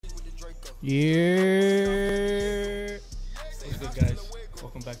Yeah. What's good, guys?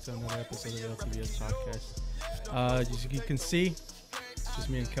 Welcome back to another episode of the LTVS Podcast. As you can see, it's just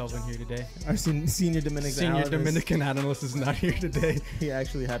me and Kelvin here today. Our senior Dominican analyst is not here today. He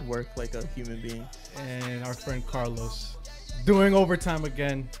actually had work like a human being. And our friend Carlos doing overtime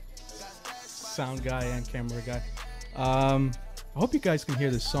again. Sound guy and camera guy. I hope you guys can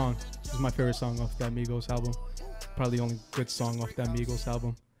hear this song. This is my favorite song off the Amigos album. Probably the only good song off the Amigos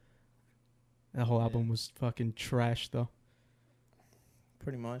album. That whole album was fucking trash, though.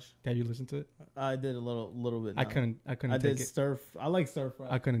 Pretty much. Have you listened to it? I did a little bit. Now. I couldn't I take did it. stir. I like stir fry.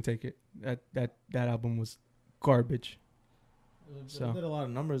 I couldn't take it. That album was garbage. It So did a lot of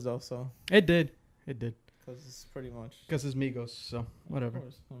numbers though, so it did. because it's pretty much. Because it's Migos, so whatever. Of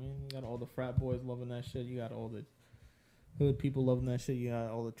course. I mean, you got all the frat boys loving that shit. You got all the hood people loving that shit. You got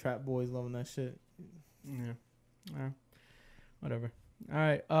all the trap boys loving that shit. Yeah. Whatever. All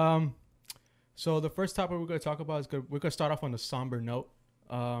right. So the first topic we're going to talk about is we're going to start off on a somber note.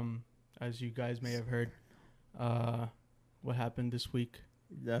 As you guys may have heard, what happened this week.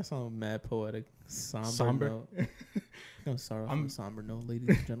 That sounds mad poetic. Somber note. I'm sorry. On a somber note, ladies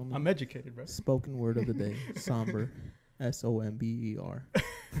and gentlemen. I'm educated, bro. Spoken word of the day. Somber. SOMBER.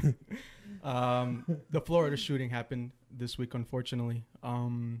 The Florida shooting happened this week, unfortunately.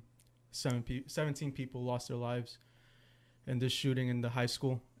 17 people lost their lives in this shooting in the high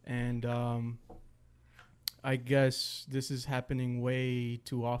school. And I guess this is happening way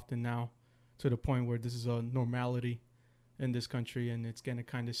too often now, to the point where this is a normality in this country, and it's getting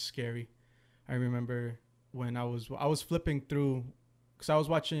kind of scary. I remember when I was flipping through, because I was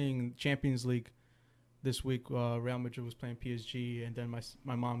watching Champions League this week. Real Madrid was playing PSG, and then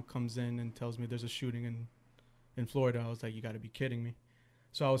my mom comes in and tells me there's a shooting in Florida. I was like, you got to be kidding me.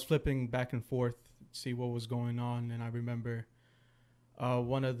 So I was flipping back and forth to see what was going on, and I remember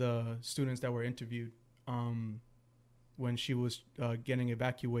one of the students that were interviewed, when she was getting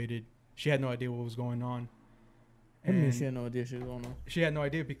evacuated, she had no idea what was going on. What do you mean she had no idea she was going on? She had no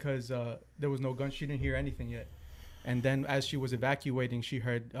idea because there was no gun. She didn't hear anything yet. And then as she was evacuating, she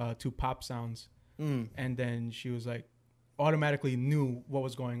heard two pop sounds. And then she was like, automatically knew what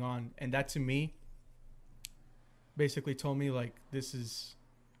was going on. And that to me basically told me, like, this is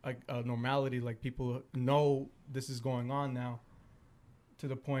like a normality. Like, people know this is going on now, to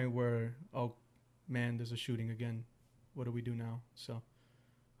the point where, oh man, there's a shooting again. What do we do now? So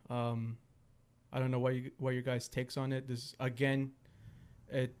I don't know what your guys' takes on it. This again,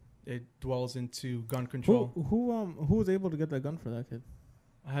 it dwells into gun control. Who was able to get that gun for that kid?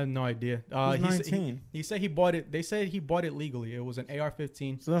 I have no idea. He's 19. He said he bought it. They said he bought it legally. It was an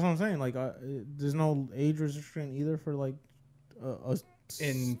AR-15. So that's what I'm saying. Like, there's no age restriction either for like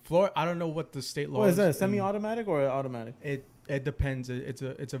in Florida. I don't know what the state law. What is that? Semi-automatic or automatic? It depends.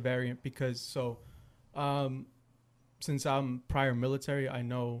 It's a variant because since I'm prior military, I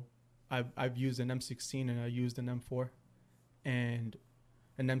know I've used an M16 and I used an M4, and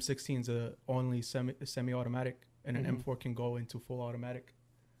an M16 is only semi-automatic, and an M4 can go into full automatic.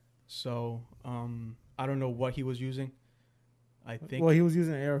 So I don't know what he was using. I think he was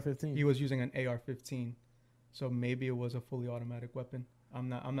using an AR-15. He was using an AR-15, so maybe it was a fully automatic weapon. I'm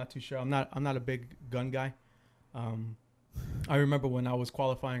not too sure. I'm not a big gun guy. I remember when I was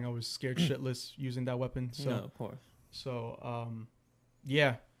qualifying, I was scared shitless using that weapon. So yeah, of course. So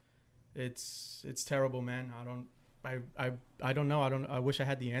yeah, it's terrible, man. I don't know. I wish I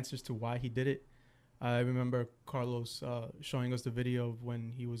had the answers to why he did it. I remember Carlos showing us the video of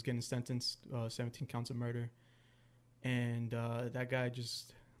when he was getting sentenced, 17 counts of murder, and that guy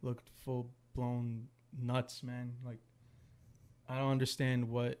just looked full blown nuts, man. Like, I don't understand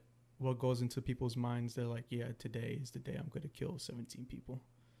what goes into people's minds. They're like, yeah, today is the day I'm going to kill 17 people.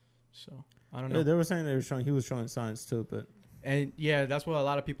 So I don't know. Yeah, they were saying he was showing signs too, but. And yeah, that's what a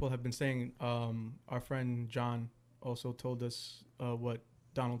lot of people have been saying. Our friend John also told us what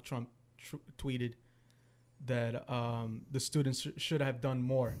Donald Trump tweeted, that the students should have done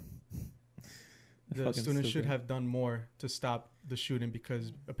more. The students should have done more to stop the shooting,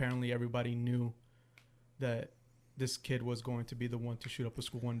 because apparently everybody knew that this kid was going to be the one to shoot up a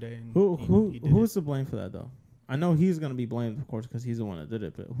school one day. And who's to blame for that though? I know he's going to be blamed, of course, because he's the one that did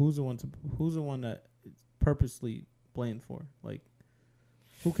it. But who's the one that purposely blamed for? Like,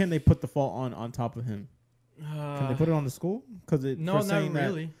 who can they put the fault on top of him? Can they put it on the school? No, not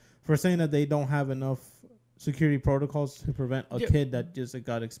really. For saying that they don't have enough security protocols to prevent a kid that just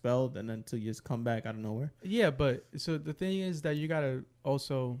got expelled and then to just come back out of nowhere. Yeah, but so the thing is that you got to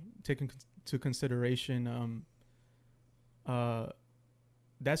also take into consideration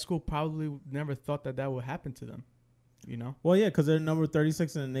that school probably never thought that would happen to them. You know? Well, yeah, because they're number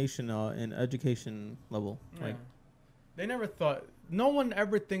 36 in the nation in education level. Yeah. Like, They never thought. No one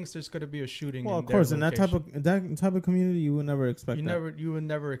ever thinks there's going to be a shooting. well, in of course, their in that type of community, you would never expect that. You would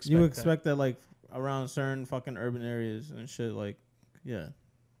never expect. You expect that like around certain fucking urban areas and shit. Like, yeah,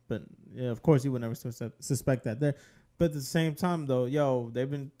 but yeah, of course, you would never suspect that there. But at the same time, though,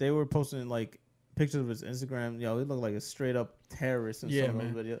 they were posting like pictures of his Instagram. Yo, he looked like a straight up terrorist in some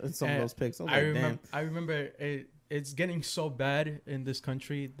of those videos, in some of those pics. I remember it's getting so bad in this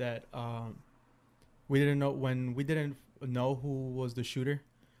country that we didn't know who was the shooter.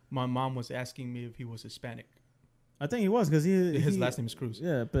 My mom was asking me if he was Hispanic. I think he was because his last name is Cruz.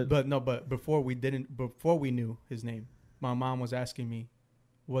 Yeah, but before we knew his name, my mom was asking me,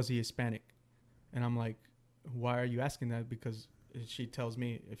 was he Hispanic? And I'm like, why are you asking that? Because she tells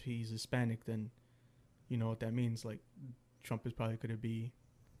me if he's Hispanic, then you know what that means. Like, Trump is probably going to be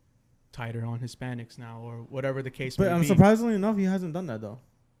tighter on Hispanics now, or whatever the case may be. But surprisingly enough, he hasn't done that though.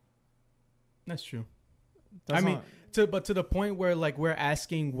 That's true. But to the point where like we're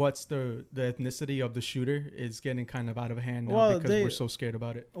asking what's the ethnicity of the shooter is getting kind of out of hand now because we're so scared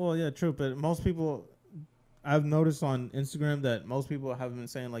about it. Well, yeah, true. But most people, I've noticed on Instagram that most people have been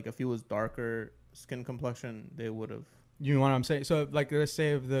saying like if he was darker skin complexion, they would have. You know what I'm saying? So like, let's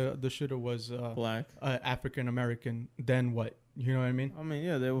say if the shooter was black, African American, then what? You know what I mean? I mean,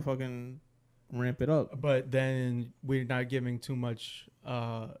 yeah, they would fucking ramp it up. But then we're not giving too much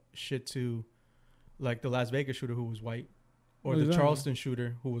shit to. Like the Las Vegas shooter who was white, or the Charleston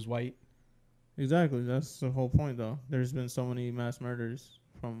shooter who was white. Exactly, that's the whole point, though. There's been so many mass murders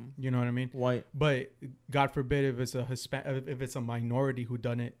from, you know what I mean, white. But God forbid if it's if it's a minority who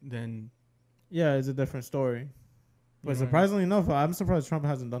done it, then yeah, it's a different story. But surprisingly enough, I'm surprised Trump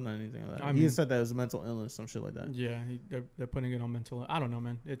hasn't done anything like that. He said that it was a mental illness, some shit like that. Yeah, they're putting it on mental. I don't know,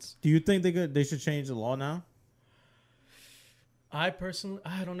 man. Do you think they should change the law now? I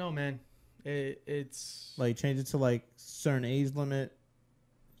don't know, man. It's like change it to like certain age limit,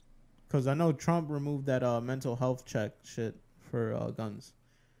 because I know Trump removed that mental health check shit for guns.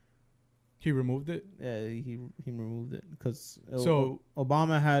 He removed it. Yeah, he removed it because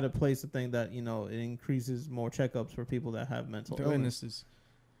Obama had a place to think that it increases more checkups for people that have mental illnesses.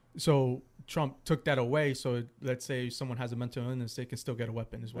 So Trump took that away. So let's say someone has a mental illness, they can still get a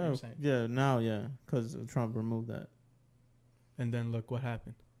weapon. Is what you're saying? Yeah, now because Trump removed that. And then look what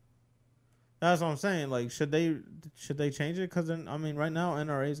happened. That's what I'm saying. Like, should they change it? Because right now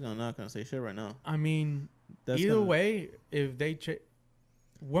NRA is not gonna say shit right now. I mean, either way, if they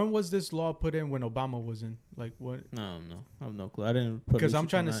when was this law put in? When Obama was in? Like what? No, I have no clue. I didn't put because I'm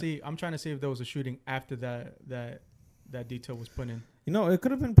trying to see if there was a shooting after that detail was put in. It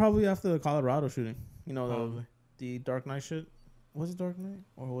could have been probably after the Colorado shooting. The Dark Knight shit. Was it Dark Knight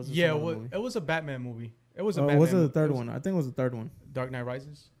or was it? Yeah, it was a Batman movie. It was a. Was it the third one? I think it was the third one. Dark Knight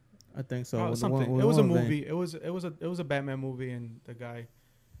Rises. I think so. Something. It was a movie. It was a Batman movie, and the guy,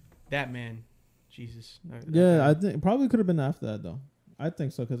 that man, Jesus. I think probably could have been after that though. I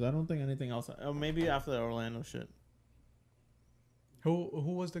think so because I don't think anything else. Maybe after the Orlando shit. Who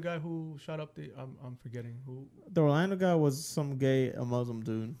was the guy who shot up the? I'm forgetting who. The Orlando guy was some a Muslim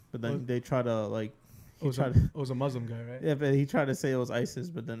dude, but then they try to like. It was a Muslim guy, right? Yeah, but he tried to say it was ISIS,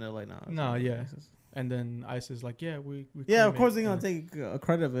 but then they're like, nah. No, yeah. ISIS. And then ISIS like, yeah, we yeah, of course they're gonna take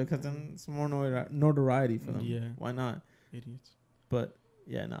credit of it because then some more notoriety for them. Yeah, why not? Idiots. But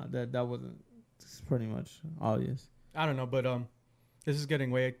yeah, that wasn't. It's pretty much obvious. I don't know, but this is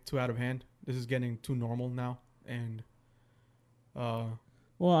getting way too out of hand. This is getting too normal now, and well,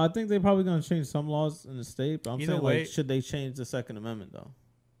 I think they're probably gonna change some laws in the state. But I'm saying way, like, should they change the Second Amendment though?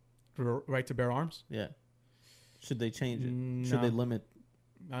 Right to bear arms. Yeah. Should they change it? Should they limit?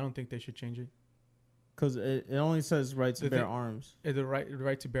 I don't think they should change it. Because it only says right to bear arms. The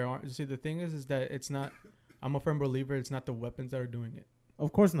right to bear arms. See, the thing is that it's not. I'm a firm believer. It's not the weapons that are doing it.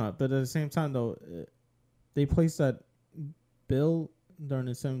 Of course not. But at the same time, though, they placed that bill during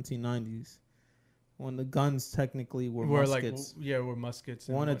the 1790s when the guns technically were muskets. Were muskets.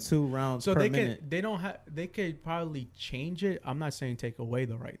 1 or 2 rounds per minute. They could probably change it. I'm not saying take away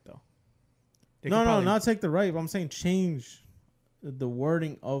the right though. Not take the right. But I'm saying change the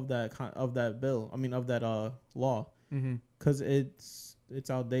wording of that bill. I mean of that law, because it's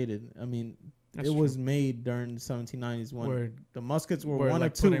outdated. I mean, it was made during the 1790s when the muskets were 1 or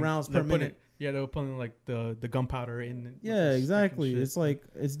 2 rounds per minute. They were putting like the gunpowder in. Yeah, exactly. It's like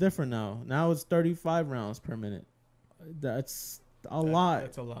it's different now. Now it's 35 rounds per minute. That's a lot.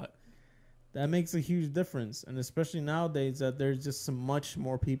 That's a lot. That makes a huge difference, and especially nowadays that there's just so much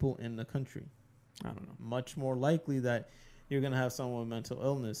more people in the country. I don't know. Much more likely that you're gonna have someone with mental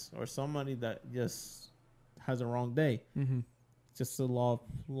illness or somebody that just has a wrong day. Mm-hmm. Just the law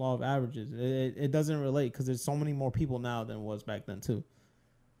of averages. It doesn't relate because there's so many more people now than was back then too.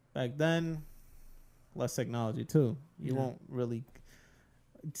 Back then, less technology too. You won't really.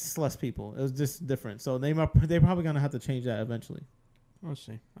 Just less people. It was just different. So they're probably gonna have to change that eventually. We'll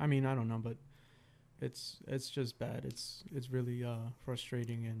see. I mean, I don't know, but it's just bad. It's really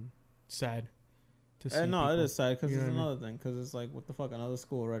frustrating and sad to see. No, people. It is sad because You know it's what I another thing. Because it's like, what the fuck, another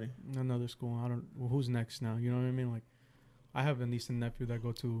school already. Another school. Well, who's next now? You know what I mean? Like, I have a niece and nephew that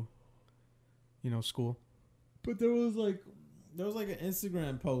go to, school. But there was like an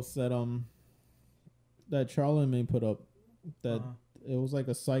Instagram post that Charlamagne put up that it was like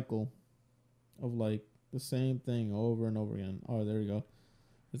a cycle of like the same thing over and over again. Oh, there you go.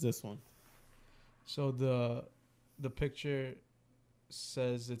 It's this one. So the picture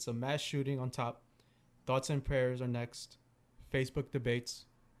says it's a mass shooting on top. Thoughts and prayers are next. Facebook debates.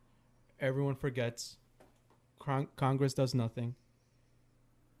 Everyone forgets. Congress does nothing.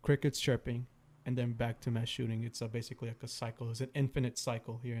 Crickets chirping. And then back to mass shooting. It's basically like a cycle. It's an infinite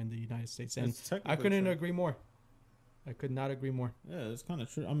cycle here in the United States. And I couldn't agree more. I could not agree more. Yeah, it's kind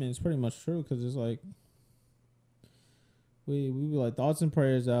of true. I mean, it's pretty much true because it's like we be like thoughts and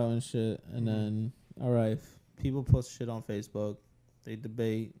prayers out and shit. And then, all right, people post shit on Facebook. They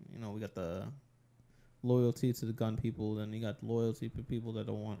debate. We got the loyalty to the gun people. Then you got loyalty to people that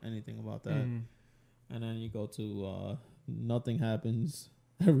don't want anything about that. And then you go to nothing happens.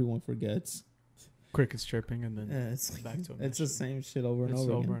 Everyone forgets. Crickets chirping and then it's back to it. It's the same shit over and it's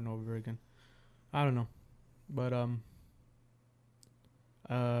over over and over again. I don't know. But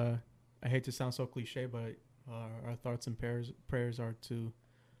I hate to sound so cliche, but our thoughts and prayers are to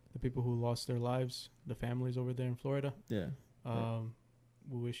the people who lost their lives, the families over there in Florida. Yeah.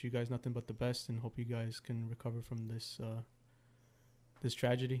 We wish you guys nothing but the best and hope you guys can recover from this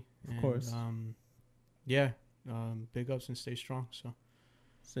tragedy. Of course. Big ups and stay strong. So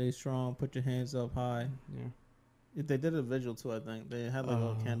stay strong. Put your hands up high. Yeah. They did a vigil too. I think they had like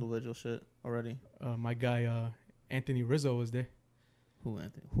a candle vigil shit already. My guy Anthony Rizzo was there. Who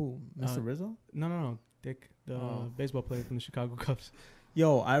Anthony? Who? Mr. Rizzo? No. Dick, the baseball player from the Chicago Cubs.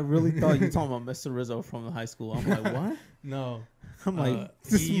 Yo, I really thought you were talking about Mr. Rizzo from the high school. I'm like, what? No. I'm like,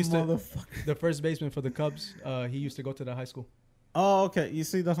 this motherfucker. The first baseman for the Cubs. He used to go to the high school. Oh, okay. You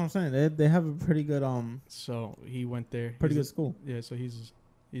see, that's what I'm saying. They have a pretty good So he went there. Pretty good school. Yeah. So he's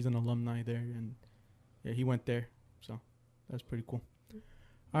an alumni there, and yeah, he went there. So that's pretty cool.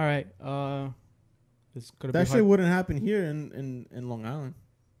 All right. That shit wouldn't happen here in Long Island.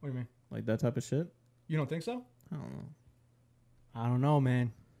 What do you mean? Like that type of shit? You don't think so? I don't know,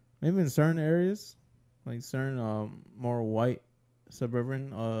 man. Maybe in certain areas, like certain more white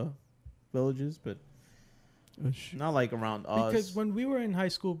suburban villages, but not like around us. Because when we were in high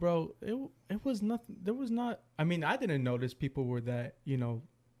school, bro, it was nothing. There was not. I mean, I didn't notice people were that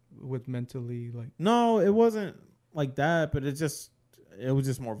with mentally like. No, it wasn't like that, but it was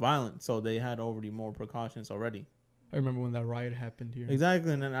just more violent. So they had already more precautions already. I remember when that riot happened here.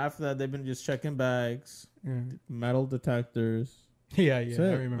 Exactly, and then after that, they've been just checking bags, metal detectors. Yeah, I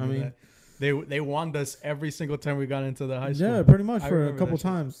remember that. They warned us every single time we got into the high school. Yeah, pretty much for a couple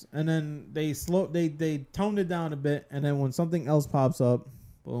times, and then they toned it down a bit, and then when something else pops up,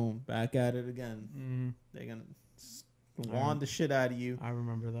 boom, back at it again. Mm-hmm. They're gonna wand the shit out of you. I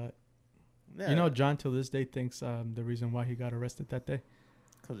remember that. Yeah. John till this day thinks the reason why he got arrested that day.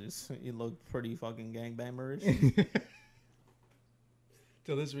 Because he looked pretty fucking gangbangerish.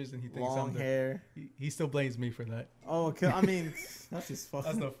 Till this reason, he thinks long hair. He still blames me for that. Oh, okay. I mean, that's just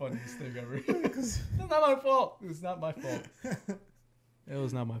fucking. That's the funniest thing ever. It's not my fault. It's not my fault. It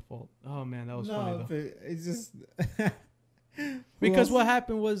was not my fault. Oh man, that was funny though. It's just because what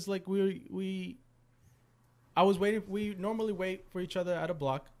happened was like I was waiting. We normally wait for each other at a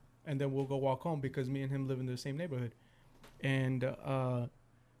block, and then we'll go walk home because me and him live in the same neighborhood, and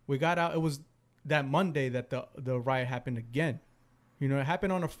we got out. It was that Monday that the riot happened again. It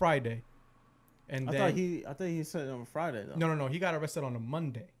happened on a Friday, and I thought he said it on Friday though. No. He got arrested on a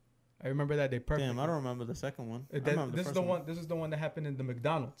Monday. I remember that day perfectly. Damn, I don't remember the second one. This is the one. This is the one that happened in the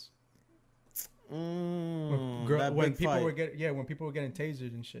McDonald's. When people were getting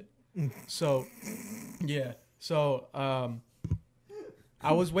tasered and shit. So, yeah. So,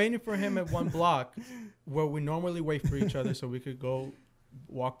 I was waiting for him at one block where we normally wait for each other so we could go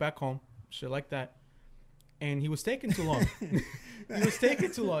walk back home, shit like that. And he was taking too long.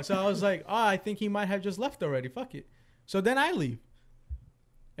 So I was like, I think he might have just left already. Fuck it. So then I leave.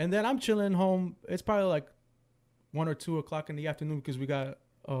 And then I'm chilling home. It's probably like 1 or 2 o'clock in the afternoon because we got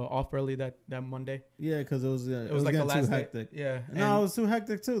off early that Monday. Yeah, because it was like the getting last too day. hectic. Yeah. No, it was too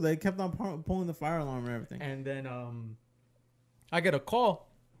hectic too. They kept on pulling the fire alarm and everything. And then I get a call.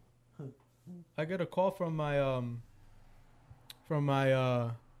 I get a call from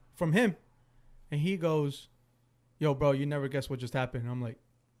him, and he goes, "Yo, bro, you never guess what just happened." I'm like,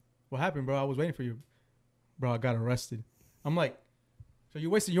 "What happened, bro? I was waiting for you." "Bro, I got arrested." I'm like, "So you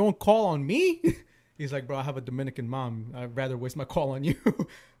wasted your own call on me?" He's like, "Bro, I have a Dominican mom. I'd rather waste my call on you."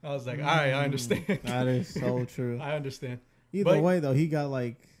 I was like, "All right, I understand." That is so true. I understand. Either way, though, he got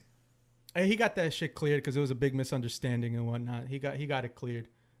like... He got that shit cleared because it was a big misunderstanding and whatnot. He got it cleared.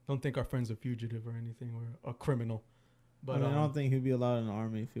 Don't think our friend's a fugitive or anything or a criminal. But I don't think he'd be allowed in the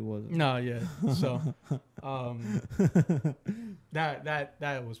army if he wasn't. No, yeah. So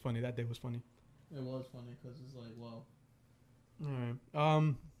that was funny. That day was funny. It was funny because it's like, wow. All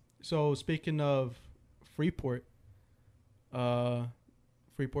right. So speaking of Freeport,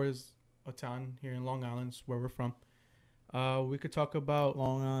 Freeport is a town here in Long Island, where we're from. We could talk about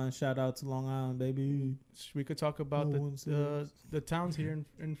Long Island. Shout out to Long Island, baby. We could talk about the towns here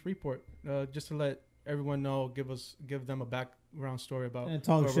in Freeport, just to let everyone know, give them a background story about, and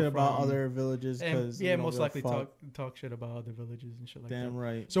talk shit about other villages, because most likely talk shit about other villages and shit like that. Damn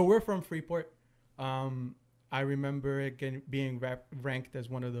right. So we're from Freeport. I remember it being ranked as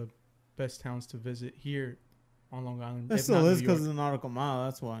one of the best towns to visit here on Long Island. It still is because it's a nautical mile.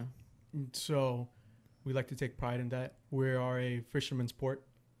 That's why. So we like to take pride in that. We are a fisherman's port.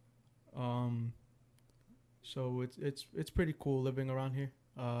 So it's pretty cool living around here.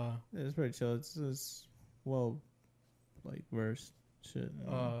 It's pretty chill. It's well, like, versed shit.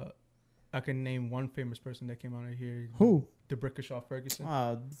 I can name one famous person that came out of here. Who? DeBrickashaw Ferguson.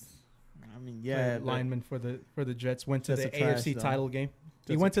 I mean, yeah, lineman for the Jets. Went to the trash, AFC though. title game.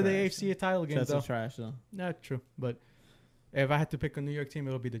 He Jets went to the trash, AFC title game, Jets though. are trash, though. Not true, but if I had to pick a New York team,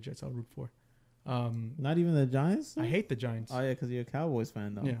 it'll be the Jets. I'll root for. Not even the Giants? I hate the Giants. Oh, yeah, because you're a Cowboys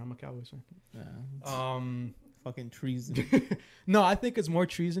fan, though. Yeah, I'm a Cowboys fan. Yeah. Fucking treason. No, I think it's more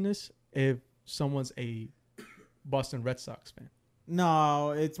treasonous if someone's a Boston Red Sox fan.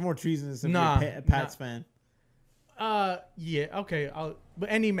 No, it's more treasonous if you're a Pats fan. Yeah, okay. But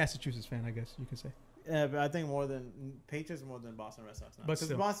any Massachusetts fan, I guess you can say. Yeah, but I think more than Patriots, more than Boston Red Sox. But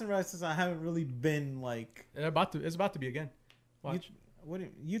because Boston Red Sox, I haven't really been like. It's about to be again. Watch.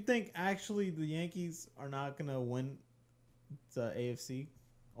 You think actually the Yankees are not gonna win the AFC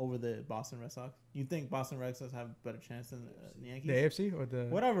over the Boston Red Sox? You think Boston Red Sox have a better chance than the Yankees? The AFC or the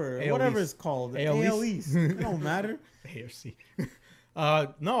whatever it's called, the AL East. It don't matter. AFC.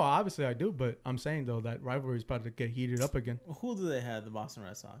 No, obviously I do, but I'm saying though that rivalry is about to get heated up again. Who do they have? The Boston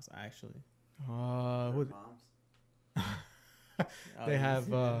Red Sox, actually. They have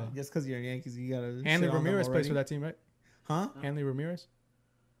just because you're Yankees, you gotta. Hanley Ramirez plays for that team, right? Huh? No. Hanley Ramirez.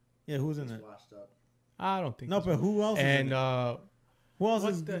 Yeah, who's in it? I don't think. No, but who else? And who else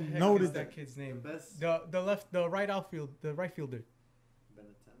what is the heck noted? is that kid's name? The right fielder.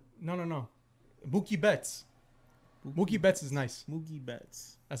 No. Mookie Betts. Mookie Betts is nice. Mookie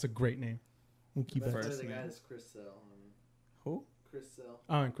Betts. That's a great name. Mookie Betts. The guy is Chris Sale. Who? Chris Sale.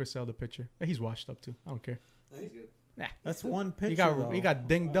 Oh, and Chris Sale, the pitcher. He's washed up too. I don't care. No, he's good. Nah, that's one pitcher. He got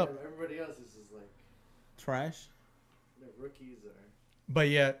dinged up. Everybody else is just like trash. They're rookies or. But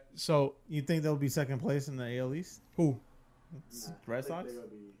yeah, so you think they'll be second place in the AL East? Who? Red Sox?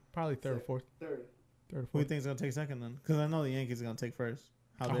 Probably third or fourth. Third or fourth. Who do you think is gonna take second then? Because I know the Yankees are gonna take first.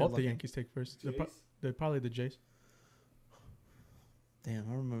 I hope the Yankees take first. They're probably the Jays. Damn,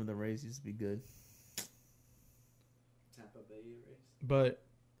 I remember the Rays used to be good. Tampa Bay Rays. But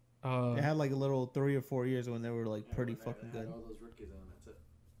they had like a little 3 or 4 years when they were like pretty fucking good. All those rookies on, that's it.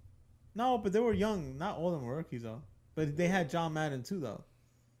 No, but they were young. Not all of them were rookies though. But they had John Madden too though.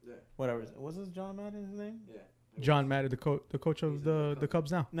 Yeah. Whatever. Was this John Madden his name? Yeah. John Madden, the coach of the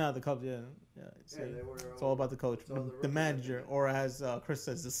Cubs now. No, the Cubs. Yeah. It's all about the coach, the manager, or as Chris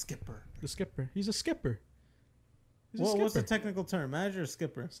says, the skipper. The skipper. He's a skipper. What's the technical term? Manager or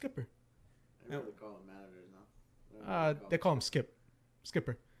skipper? Skipper. They really call them managers now. They call him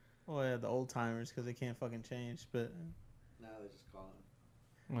skipper. Oh yeah, the old timers because they can't fucking change. But now they just call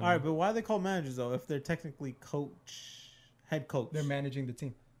them. All right, but why are they called managers though? If they're technically head coach, they're managing the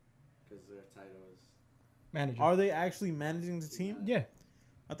team. Because their title is manager. Are they actually managing the team? Yeah.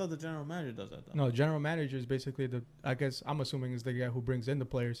 I thought the general manager does that though. No, general manager is basically I guess I'm assuming is the guy who brings in the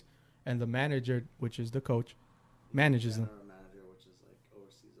players, and the manager, which is the coach, manages them. Manager, which is like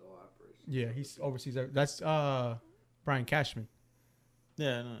oversees all operations. Yeah, he's oversees. That's Brian Cashman.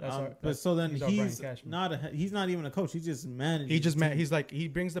 Yeah, no, but so then he's not even a coach. He's just managing. He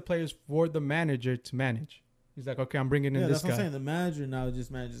brings the players for the manager to manage. He's like, okay, I'm bringing in Yeah, this that's what I'm guy. saying. The manager now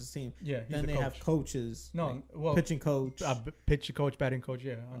just manages the team. Yeah, he's Then the they coach. have coaches. No, like well, pitching coach. pitch coach, batting coach.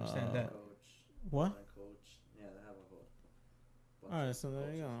 Yeah, I understand that. Coach. What? Line coach. Yeah, they have a whole. bunch All right, of so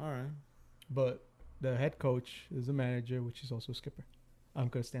there you go. coaches. All right. But the head coach is a manager, which is also a skipper. I'm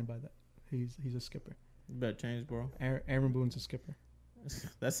gonna stand by that. He's a skipper. You better change, bro. Aaron Boone's a skipper.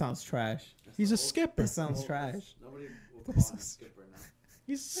 That sounds trash. That's He's the a skipper. That sounds old- trash. Nobody will That call him a sounds- skipper now.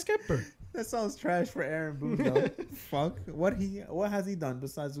 He's a skipper. That sounds trash for Aaron Boone, though. Fuck. What has he done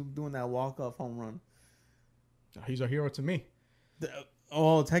besides doing that walk-off home run? He's a hero to me.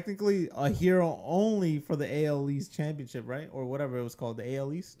 Technically a hero only for the AL East Championship, right? Or whatever it was called, the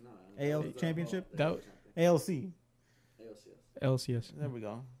AL East? No, AL that was the championship? whole- That- the ALC. ALCS. LCS. There we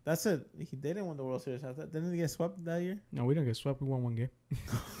go. That's it. They didn't win the World Series after that. Didn't they get swept that year? No, we didn't get swept. We won one game.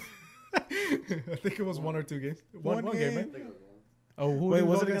 I think it was one or two games. One game, game. right? I think it was one. Oh, who Wait, did we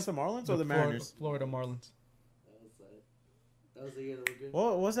was go it against the Marlins or the Florida- Mariners? Florida Marlins. That was the year that we good.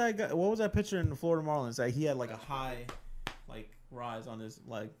 What was that guy? What was that pitcher in the Florida Marlins that he had like a high, like rise on his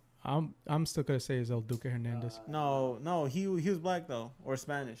leg? I'm still gonna say is El Duque Hernandez. No, he was black though or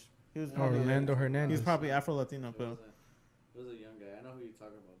Spanish. He was Oh, probably Orlando he Hernandez. was probably Afro Latino, It but was a young guy. I know who you're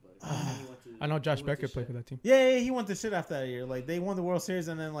talking about, but I know Josh Becker played for that team. yeah, he went to shit after that year. Like they won the World Series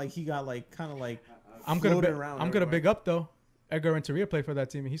and then like he got like kind of like I'm gonna floated around I'm gonna everywhere. big up though. Edgar Renteria played for that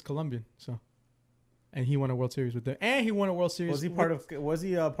team, and he's Colombian, so. And he won a World Series with them. And he won a World Series. Was he part of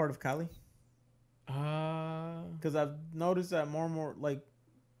Cali? Uh, Because I've noticed that more and more like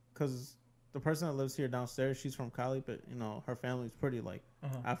because the person that lives here downstairs, she's from Cali, but you know her family's pretty like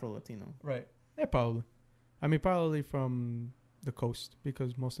Afro Latino. right. Yeah, probably. I mean, probably from the coast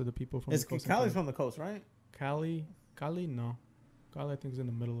because most of the people from It's the coast. Cali's from the coast, right? Cali, no. Cali, I think is in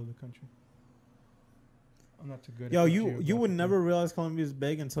the middle of the country. I'm not too good. Yo, at the you would geographical. never realize Colombia is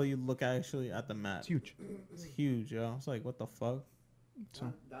big until you look actually at the map. It's huge. It's huge, yo. It's like what the fuck?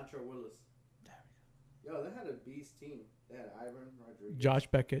 So, Dontre Willis. Yo, they had a beast team. They had Ivan Rodriguez. Josh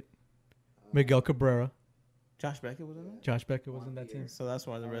Beckett, Miguel Cabrera. Josh Beckett was in there, Josh Beckett was in that team. so that's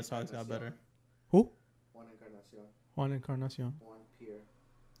why the Red Sox got better. Who? Juan Encarnacion. Juan Encarnacion. Juan Pierre.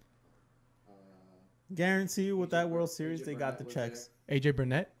 Guarantee you with that World AJ Series they got the Burnett was checks. AJ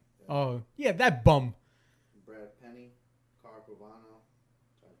Burnett. Oh, yeah, that bum. Brad Penny. Carl Pavano.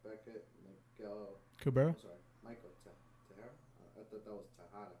 Josh Beckett. Miguel. Cabrera. I'm sorry. Michael Tejera. I thought that was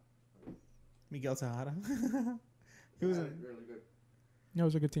Tejada. Miguel Tejada. He was. They In, had it really good. Yeah, it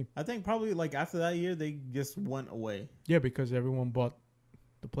was a good team. I think probably like after that year they just went away. Yeah, because everyone bought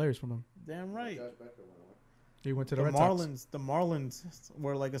the players from him. Damn right. Josh Beckett went away. He went to The the Red Sox. Marlins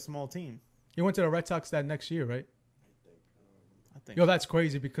were like a small team. He went to the Red Sox that next year, right? I think. Yo, that's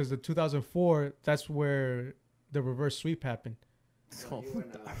crazy because the 2004, that's where the reverse sweep happened. Oh, He went,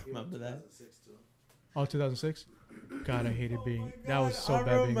 I he went remember that. 2006 too. Oh, 2006? God, I hated being. That was so I bad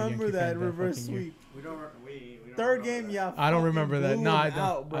being a remember Yankee that fan reverse fucking year. sweep. We don't Third remember game, that. yeah. I don't remember that. No, I don't.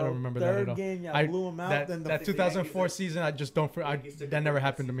 Out, bro. I don't remember that Third at all. game, yeah, I- blew him out. That, then that the 2004 season, I just don't. That never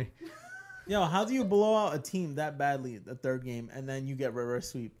happened to me. Yo, how do you blow out a team that badly the third game and then you get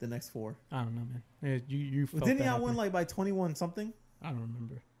reverse sweep the next four? I don't know, man. Yeah, you felt Didn't that y'all win happening. like by 21 something? I don't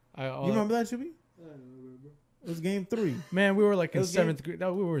remember. You remember that, Shuby? It was game 3. Man, we were like It in was seventh grade.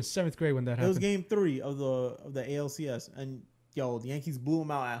 We were in seventh grade when that It was happened. game 3 of the ALCS, and yo, the Yankees blew them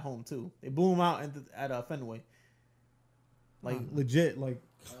out at home too. They blew them out at Fenway. Like legit, like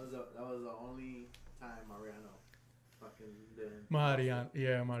That was the only time Mariano fucking didn't.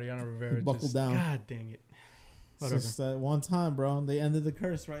 Mariano Rivera. He buckled down. God dang it. Whatever. just that one time, bro. They ended the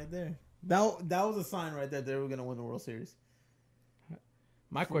curse right there. That was a sign right there they were gonna win the World Series.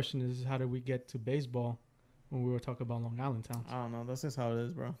 My question is, how did we get to baseball when we were talking about Long Island towns? I don't know. That's just how it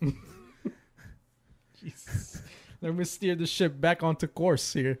is, bro. Jesus. Let me steer the ship back onto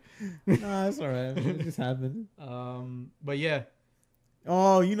course here. Nah, it's all right. It just happened. But yeah,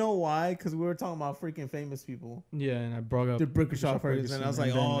 Oh, you know why? Because we were talking about freaking famous people. yeah, and I brought up The Brickashaw Ferguson. I was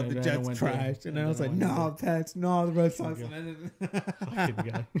like, oh, the Jets crashed. And then I was like, no, Pats, no, the Red Sox. Okay. And then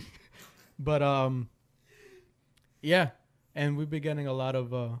fucking guy. But yeah, and we've been getting a lot of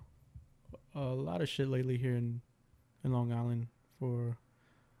shit lately here in Long Island for.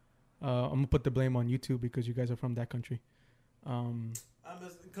 I'm gonna put the blame on YouTube because you guys are from that country.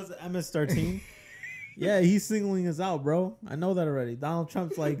 Because of MS-13. Yeah, he's singling us out, bro. I know that already. Donald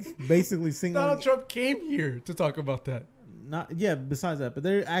Trump's like basically singling. Donald Trump came here to talk about that. Not yeah. Besides that, but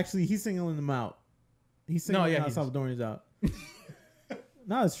he's singling them out. He's singling out Salvadorians out.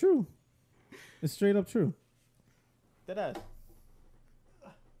 No, it's true. It's straight up true. Deadass.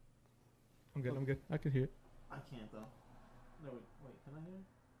 I'm good. I can hear it. I can't though. No, wait. Can I hear it?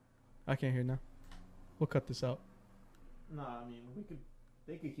 I can't hear now. We'll cut this out. No, I mean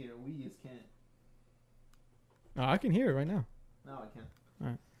they could hear. We just can't. No, I can hear it right now. No, I can't. All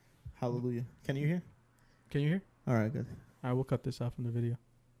right. Hallelujah. Can you hear? Can you hear? All right, good. All right, we'll cut this out from the video.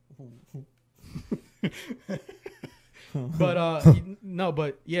 But no,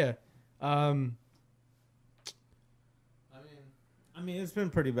 but yeah. I mean, it's been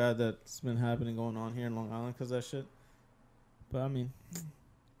pretty bad that's been happening going on here in Long Island because that shit. But I mean,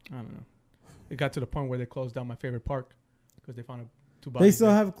 I don't know. It got to the point where they closed down my favorite park because they found two they bodies. still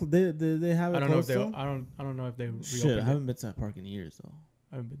there. have they have it. I don't know if closed they. still? I don't know if they reopened Shit, I it. haven't been to that park in years though.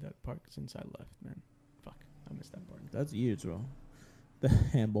 I haven't been to that park since I left, man. Fuck, I missed that park. That's years, bro. The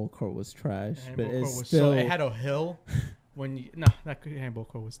handball court was trash, The but handball it's court was still. it had a hill. When you that handball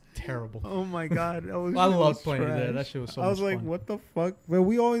court was terrible. Oh my god, I loved playing there. That shit was so. I was much like, fun. what the fuck? But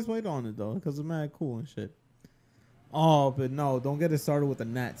we always played on it though, because it's mad cool and shit. Oh, but no, don't get it started with the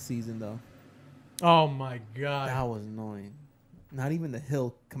Nat season though. Oh my god, That was annoying. Not even the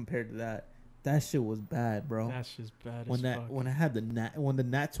hill compared to that. That shit was bad, bro. that's just bad. when as fuck. when I had when the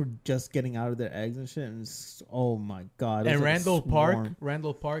gnats were just getting out of their eggs and shit, and oh my god! It And was like a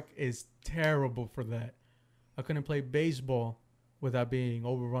Randall Park is terrible for that. I couldn't play baseball without being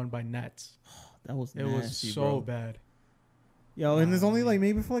overrun by gnats. That was It nasty, was so bro. bad. Yo, and it's only like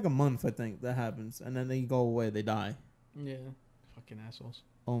maybe for like a month, I think that happens, and then they go away, they die. Yeah, fucking assholes.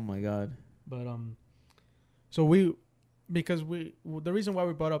 Oh my god! But so the reason why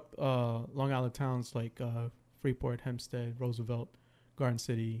we brought up Long Island towns like Freeport, Hempstead, Roosevelt, Garden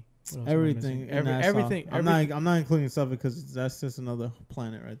City, what else am I Everything, missing? in Nassau. Everything. I'm not including Suffolk because that's just another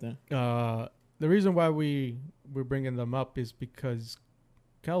planet right there. The reason why we're bringing them up is because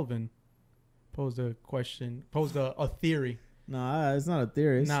Kelvin posed a theory. No, it's not a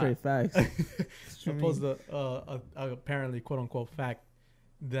theory. It's straight facts. Posed a apparently quote unquote fact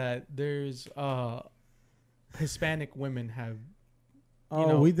that there's Hispanic women have.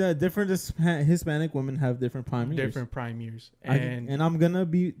 We did different Hispanic women have different prime years. Different prime years, and I'm gonna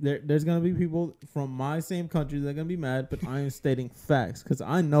be there. There's gonna be people from my same country that are gonna be mad, but I am stating facts because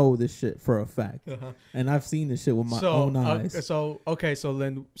I know this shit for a fact, and I've seen this shit with my own eyes. So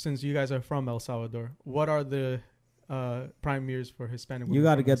then, since you guys are from El Salvador, what are the prime years for Hispanic women? You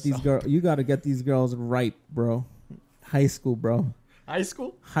gotta get these girls. You gotta get these girls right, bro. High school, bro. High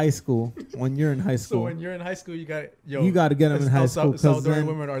school? High school. When you're in high school. So when you're in high school, you got to get them in high school. Salvadoran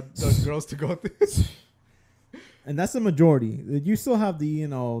women are the girls to go through. And that's the majority. You still have the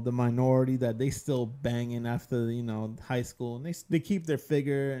the minority that they still banging after high school, and they keep their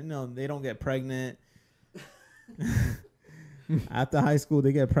figure. They don't get pregnant. After high school,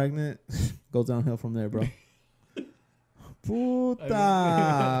 they get pregnant. Goes downhill from there, bro. Puta.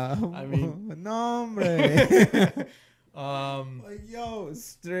 I mean, no, hombre. Like, yo,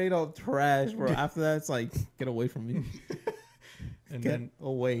 straight up trash, bro. After that, it's like, get away from me. And get then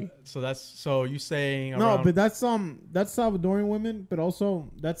away. So you saying no, but that's Salvadorian women, but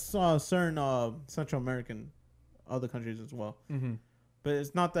also that's certain Central American other countries as well. Mm-hmm. But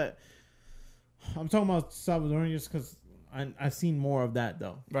it's not that. I'm talking about Salvadorian just because I've seen more of that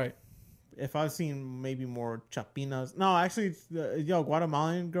though. Right. If I've seen maybe more chapinas. No, actually,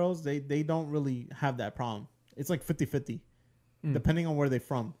 Guatemalan girls, they don't really have that problem. It's like 50-50, depending on where they're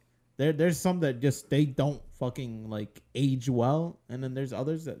from. There's some that just they don't fucking like age well, and then there's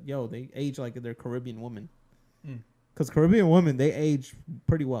others that they age like they're Caribbean women. Because Caribbean women, they age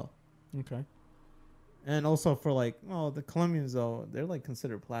pretty well. Okay. And also for like the Colombians though, they're like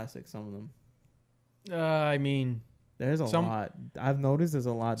considered plastic. Some of them. I mean, there's a lot. I've noticed there's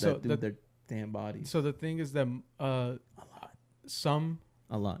a lot that do their damn bodies. So the thing is that a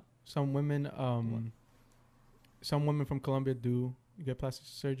lot. Some women some women from Colombia do get plastic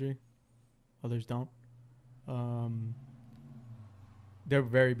surgery. Others don't. They're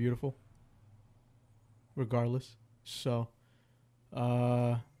very beautiful, regardless. So,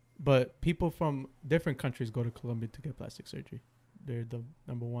 but people from different countries go to Colombia to get plastic surgery. They're the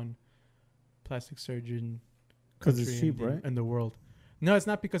number one plastic surgeon because it's cheap, right? In the world. No, it's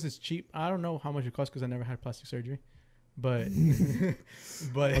not because it's cheap. I don't know how much it costs because I never had plastic surgery. But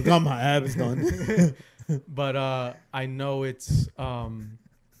I got my abs done. But I know it's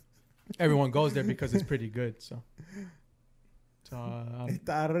everyone goes there because it's pretty good. So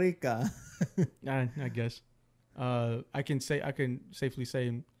Está rica. I guess I can safely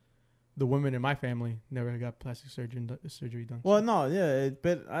say the women in my family never got plastic surgery done. Well, no, yeah,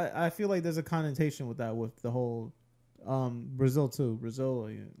 but I feel like there's a connotation with that with the whole Brazil too. Brazil,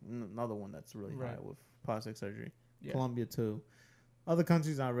 another one that's really high with plastic surgery. Yeah. Colombia too. Other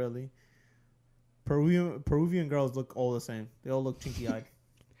countries not really. Peruvian girls look all the same. They all look chinky eyed.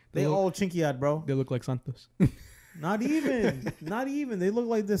 They look- all chinky-eyed, bro. They look like Santos. Not even. Not even. They look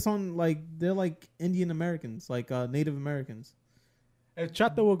like this on like they're like Indian Americans, like Native Americans. If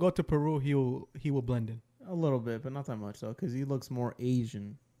Chato will go to Peru, he will blend in. A little bit, but not that much though, because he looks more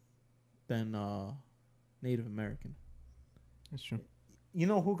Asian than Native American. That's true. You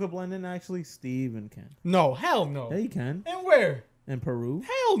know who could blend in actually? Steven can. No, hell no. Yeah, he can. And where? In Peru.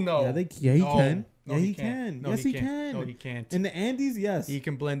 Hell no. Yeah, he No. can. No, Yeah, he he can't. can. No, Yes, he can't. can. No, he can't. In the Andes, yes. He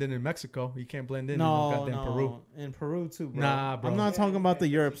can blend in Mexico. He can't blend in no, goddamn no. Peru. In Peru too, bro. Nah, bro. I'm not talking about the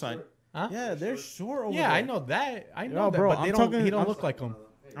Europe side. Huh? Yeah, they're short over Yeah, there. I know that. I know Yo, that. bro, But I'm he don't I'm- look like him.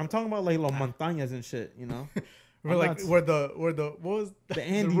 I'm talking about like los montañas and shit, you know? We're I'm like not- where the what was The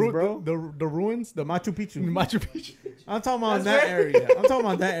Andes, ru- bro. The ruins, The Machu Picchu. Machu Picchu. I'm talking about That's that right. area. I'm talking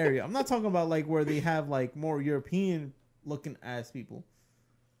about that area. I'm not talking about like where they have like more European looking ass people.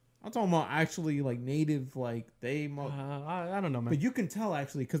 I'm talking about actually like native, like they. I don't know, man. But you can tell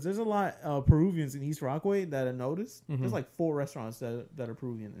actually because there's a lot of Peruvians in East Rockaway that I noticed. Mhm. There's like 4 restaurants that are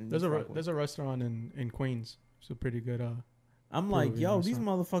Peruvian. In There's East a Rockaway. there's a restaurant in Queens. It's a pretty good. I'm like, Peruvian yo, these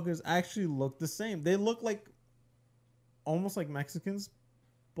restaurant. motherfuckers actually look the same. They look like almost like Mexicans,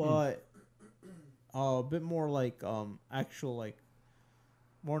 but a bit more like actual like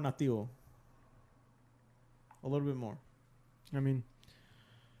more nativo. A little bit more. I mean,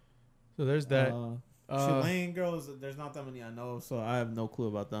 so there's that. Chilean girls, there's not that many I know, so I have no clue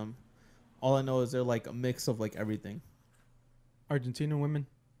about them. All I know is they're like a mix of like everything. Argentinian women.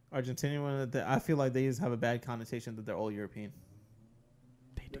 Argentinian women, I feel like they just have a bad connotation that they're all European.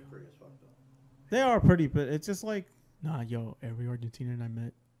 They do. They are pretty, but it's just like Nah, yo, every Argentinian I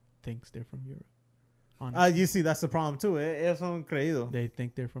met thinks they're from Europe. Honestly. you see, that's the problem too. Es un creído. They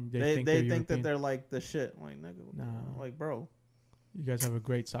think they're from. They think think they're that they're like the shit. Like nigga, Nah. like bro. You guys have a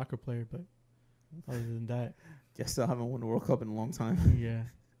great soccer player, but other than that, I still haven't won the World Cup in a long time. yeah.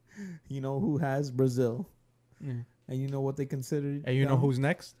 You know who has Brazil, yeah. and you know what they consider. And you know who's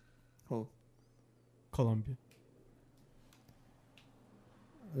next? Who? Colombia.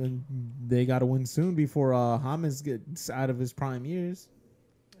 And they got to win soon before James gets out of his prime years.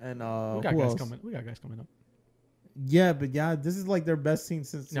 And We got who guys else? coming. We got guys coming up. Yeah, but yeah, this is like their best team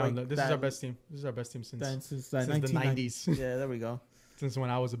since. No, like, no, this is our best team. This is our best team since Since the 90s. Yeah, there we go. Since when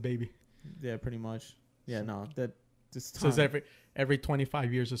I was a baby. Yeah, pretty much. Yeah, So- no, that this So time. it's every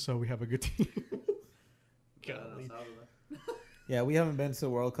 25 years or so we have a good team. Golly. Yeah, we haven't been to the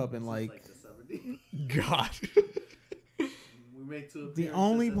World Cup in Since, like the 70s. God. We made 2 the appearances,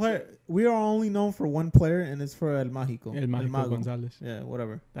 only that's player. it. We are only known for one player, and it's for El Mágico. El Mágico Mago. Gonzalez. Yeah,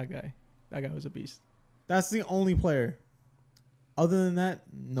 whatever. That guy was a beast. That's the only player. Other than that,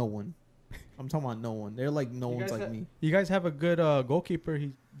 no one. I'm talking about no one. They're like no You one's guys like ha- me. You guys have a good goalkeeper.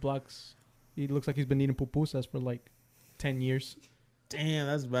 He blocks. He looks like he's been eating pupusas for like 10 years. Damn,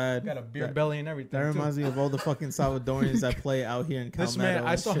 that's bad. Got a beer That- belly and everything. That too. reminds me of all the fucking Salvadorians that play out here in Calmetto. This man,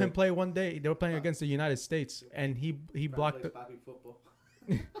 I and saw shit. him play one day. They were playing against the United States, and he blocked. Plays pocket football.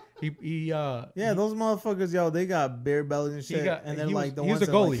 Yeah, those motherfuckers, yo, they got beer bellies and shit. And they're like the he was ones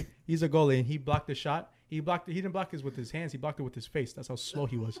a that, goalie. like- He's a goalie, and he blocked the shot. He didn't block it with his hands. He blocked it with his face. That's how slow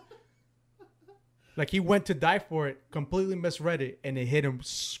he was. Like he went to dive for it, completely misread it, and it hit him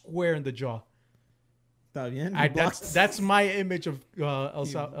square in the jaw. Está bien. That's my image of El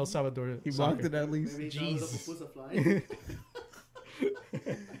Salvador. He soccer. blocked it at least. Maybe he thought it was a Jesus. pupusa flying.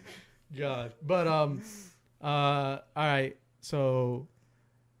 God, but all right. So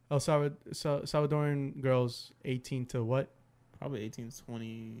Salvadoran girls 18 to what? Probably 18,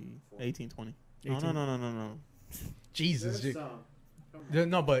 20. 18, 20. 18. No. Jesus. There's some.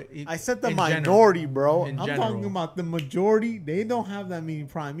 No, but I said the in general. minority, bro. In I'm general. talking about the majority. They don't have that many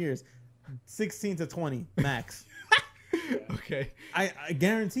prime years. 16 to 20 max. Okay. I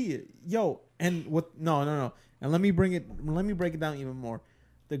guarantee it. Yo, and what? No. And let me break it down even more.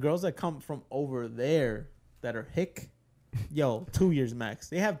 The girls that come from over there that are hick, yo, 2 years max.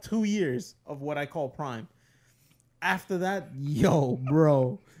 They have 2 years of what I call prime. After that, yo,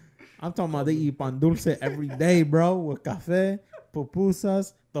 bro, I'm talking about they eat pan dulce every day, bro, with café,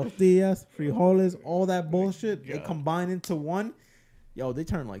 pupusas, tortillas, frijoles, all that bullshit. They God. combine into one. Yo, they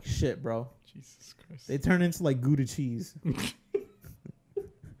turn like shit, bro. Jesus Christ. They turn into like Gouda cheese.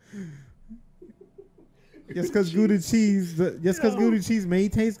 Just because Gouda cheese may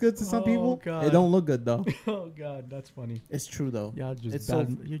taste good to some Oh, people, God. it don't look good though. Oh God, that's funny. It's true though. Yeah, It's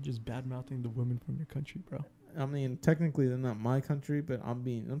you're just bad mouthing the women from your country, bro. I mean, technically they're not my country, but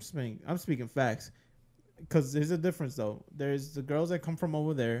I'm speaking facts. Because there's a difference though. There's the girls that come from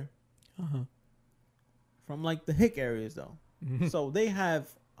over there, from like the hick areas though. So they have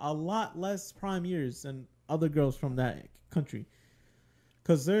a lot less prime years than other girls from that country.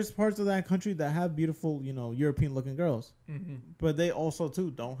 Because there's parts of that country that have beautiful, European-looking girls. Mm-hmm. But they also,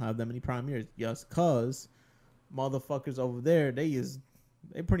 too, don't have that many prime years. Yes, because motherfuckers over there, they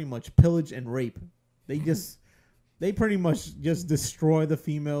pretty much pillage and rape. They pretty much just destroy the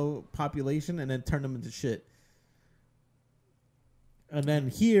female population and then turn them into shit. And then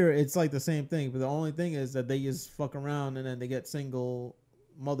here, it's like the same thing. But the only thing is that they just fuck around and then they get single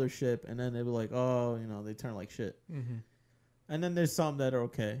mothership. And then they be like, oh, they turn like shit. Mm-hmm. And then there's some that are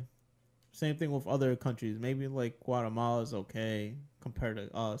okay. Same thing with other countries. Maybe like Guatemala is okay compared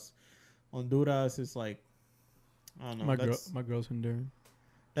to us. Honduras is like, I don't know. My girl's Honduran.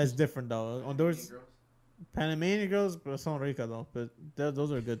 That's different though. Honduras, Panamanian girls, but son rica though. But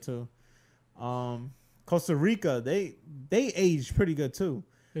those are good too. Costa Rica, they age pretty good too.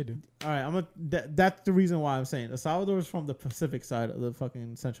 They do. All right, that's the reason why I'm saying El Salvador is from the Pacific side of the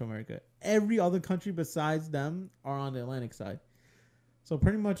fucking Central America. Every other country besides them are on the Atlantic side. So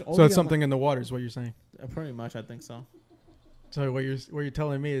pretty much. So it's something in the water, is what you're saying. Pretty much, I think so. So what you're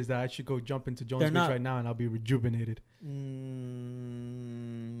telling me is that I should go jump into Jones Beach right now and I'll be rejuvenated.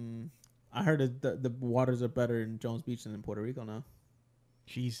 I heard that the waters are better in Jones Beach than in Puerto Rico now.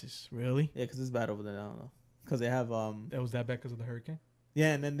 Jesus, really? Yeah, because it's bad over there now, though. Because they have That was that bad because of the hurricane?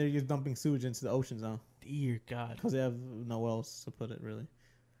 Yeah, and then they're just dumping sewage into the oceans now. Dear God. Because they have nowhere else to put it, really.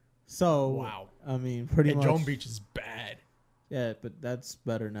 So, wow. I mean, pretty much. Jones Beach is bad. Yeah, but that's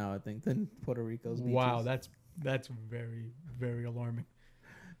better now, I think, than Puerto Rico's beaches. Wow, that's very, very alarming.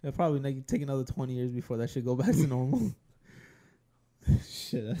 It'll probably take another 20 years before that should go back to normal.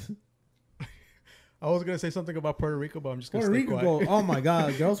 Shit. I was going to say something about Puerto Rico, but I'm just going to stay quiet. Oh, my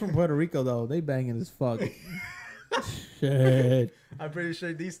God. Girls from Puerto Rico, though, they banging as fuck. Shit. I'm pretty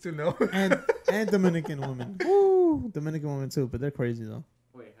sure these two know. and Dominican women. Woo! Dominican women, too, but they're crazy, though.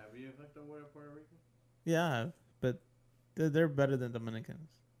 Wait, have you hooked up with Puerto Rico? Yeah, I have, but they're better than Dominicans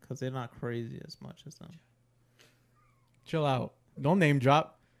because they're not crazy as much as them. Chill out. Don't name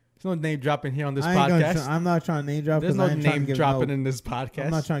drop. There's no name dropping here on this podcast. I'm not trying to name drop. There's no name dropping in this podcast.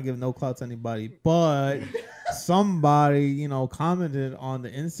 I'm not trying to give no clout to anybody, but somebody, commented on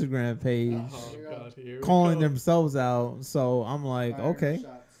the Instagram page calling themselves out. So I'm like, okay,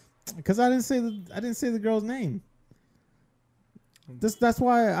 because I didn't say the girl's name. That's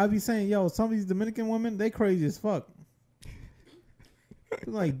why I be saying, yo, some of these Dominican women, they crazy as fuck.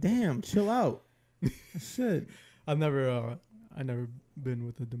 Like, damn, chill out. Shit. I never been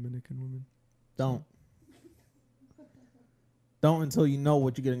with a Dominican woman. Don't until you know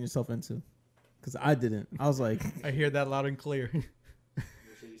what you're getting yourself into. Because I didn't. I was like, I hear that loud and clear. Make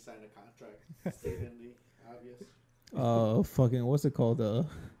sure you sign a contract. State obvious. Fucking what's it called? What?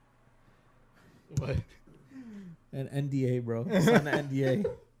 An NDA, bro. Sign an NDA.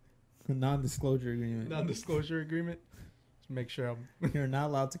 A non-disclosure agreement. Non-disclosure agreement. Just make sure You're not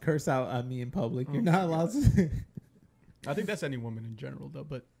allowed to curse out at me in public. You're not allowed to. I think that's any woman in general, though.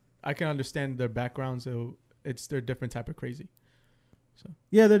 But I can understand their background, so they're different type of crazy. So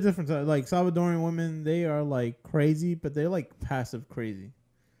yeah, they're different. Like Salvadorian women, they are like crazy, but they're like passive crazy.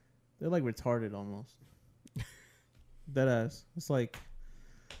 They're like retarded almost. Deadass. It's like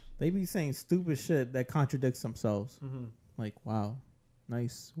they be saying stupid shit that contradicts themselves. Mm-hmm. Like, wow,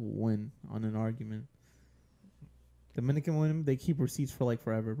 nice win on an argument. Dominican women, they keep receipts for like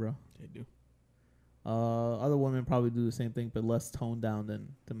forever, bro. They do. Other women probably do the same thing, but less toned down than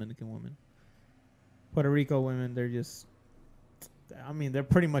Dominican women. Puerto Rico women, they're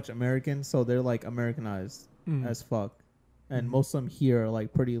pretty much American, so they're like Americanized as fuck. And most of them here are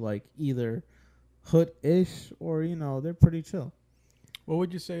like pretty like either hood-ish or, they're pretty chill. What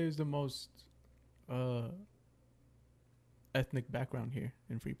would you say is the most ethnic background here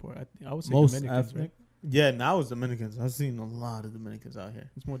in Freeport? I would say most Dominicans, ethnic. right? Yeah, now it's Dominicans. I've seen a lot of Dominicans out here.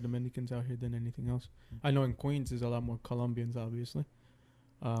 There's more Dominicans out here than anything else. I know in Queens there's a lot more Colombians, obviously,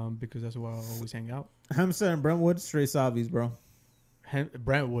 because that's where I always hang out. Hempstead and Brentwood, straight Salvies, bro.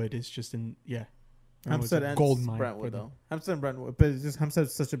 Brentwood is just Hempstead and gold mine Brentwood, though. Hempstead and Brentwood, but it's just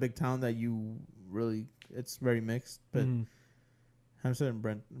Hempstead's such a big town that it's very mixed. But Hempstead and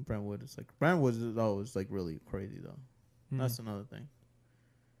Brentwood, it's like Brentwood is like really crazy though. That's another thing.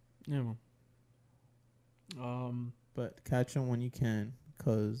 Yeah. But catch them when you can,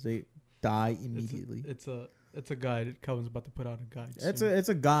 because they die immediately. It's a guide. Calvin's about to put out a guide. It's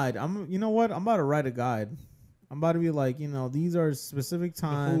a guide. You know what? I'm about to write a guide. I'm about to be like, these are specific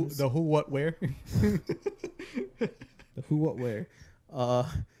times. The who, what, where. The who, what, where. I'll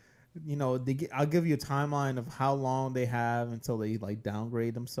give you a timeline of how long they have until they like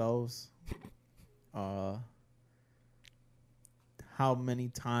downgrade themselves. How many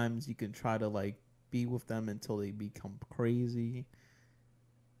times you can try to like be with them until they become crazy.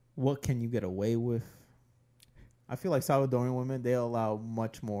 what can you get away with? I feel like Salvadorian women, they allow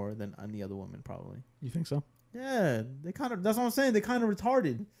much more than any other women probably. You think so? Yeah, they kind of. That's what I'm saying. They kind of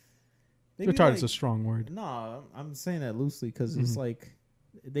retarded. They be Retarded is like- a strong word. No, I'm saying that loosely because it's like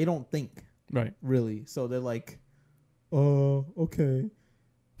they don't think Right. really. So they're like, "Oh, okay,"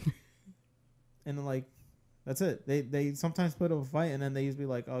 and then like, that's it. They sometimes put up a fight and then they just be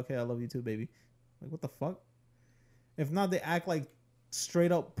like, "Okay, I love you too, baby." Like, what the fuck? If not, they act like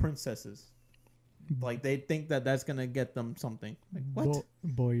straight up princesses. Like they think that that's gonna get them something. Like what?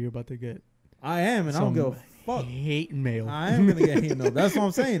 Boy, you're about to get I am, and I don't give a fuck. hate mail. I am gonna get hate mail. That's what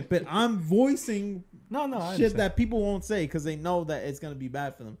I'm saying. But I'm voicing No, I shit understand. that people won't say because they know that it's gonna be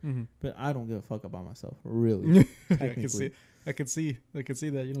bad for them. Mhm. But I don't give a fuck about myself, really. I Technically. can see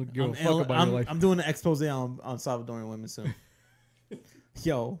that you don't give a fuck I'm, about I'm, your life. I'm doing an expose on Salvadorian women soon.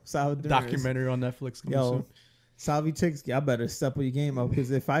 Yo, Salvadorian Documentary on Netflix coming soon. Salvi chicks, y'all better step your game up because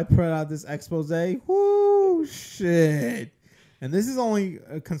if I put out this expose, whoo, shit. And this is only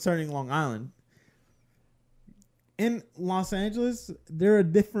concerning Long Island. In Los Angeles, they're a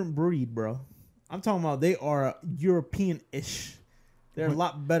different breed, bro. I'm talking about they are European-ish. They're a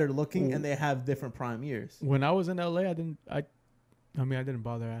lot better looking and they have different prime years. When I was in LA, I didn't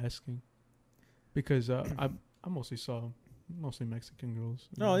bother asking because I mostly saw Mexican girls.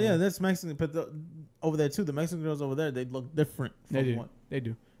 Oh yeah, that's Mexican, but over there too, the Mexican girls over there, they look different. They From do. what, They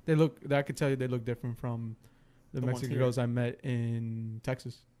do. They look. I can tell you, they look different from the The ones Mexican here. girls I met in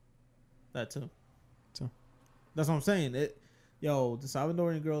Texas. that too. So. That's what I'm saying. The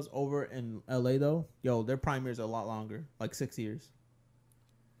Salvadorian girls over in LA though, their prime years are a lot longer, like 6 years.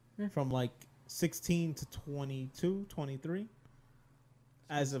 Yeah. From like 16 to 22, 23.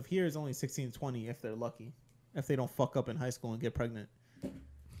 As of here, it's only 16 to 20 if they're lucky. If they don't fuck up in high school and get pregnant.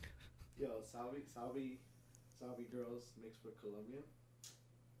 Yo, Salvi girls mixed with Colombian.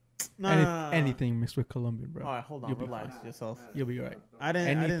 Anything mixed with Colombian, bro. All right, hold on, You'll be relax yourself. You'll be right. I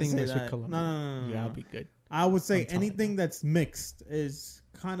didn't Anything say mixed with that. Colombian. No. Yeah, I'll be good. I would say I'm telling anything that's mixed is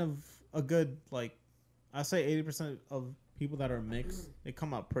kind of a good, like, I say 80% of people that are mixed, they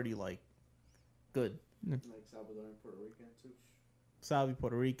come out pretty, like, good. Like Salvadoran, Puerto Rican too. Salvi,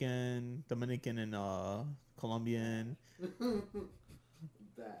 Puerto Rican, Dominican, and Colombian.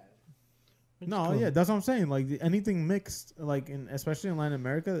 Bad. No, cool. yeah, that's what I'm saying. Like, anything mixed, like, especially in Latin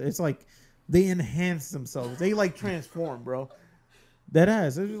America, it's like they enhance themselves. They, like, transform, bro. That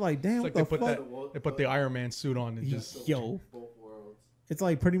ass. It's just like, damn, It's like what the they fuck? put They put the Iron Man suit on and just Yo. Both worlds. It's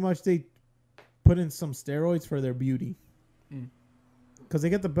like pretty much they put in some steroids for their beauty. Mm. Because they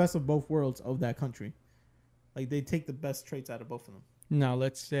get the best of both worlds of that country. Like, they take the best traits out of both of them. Now,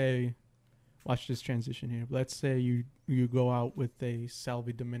 let's say, watch this transition here. Let's say you go out with a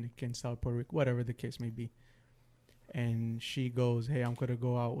Salvi Dominican, South Puerto Rico, whatever the case may be. And she goes, hey, I'm going to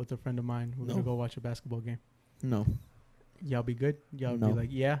go out with a friend of mine. We're going to go watch a basketball game. No. Y'all be good? Y'all No. be like,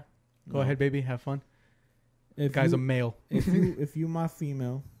 yeah, go No. ahead, baby. Have fun. If Guy's you, a male. if you my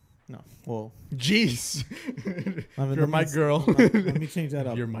female. No. Well, Jeez. let You're my girl. Let me change that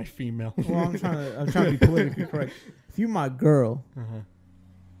up. You're my female. Well, I'm trying to be politically correct. If you my girl Uh-huh.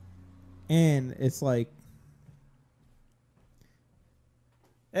 and it's like,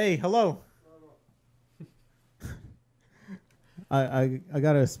 hey, hello. I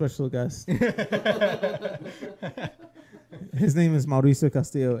got a special guest. His name is Mauricio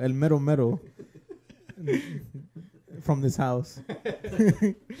Castillo, El Mero Mero, from this house.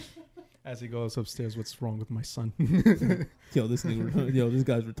 As he goes upstairs, what's wrong with my son? Yo, this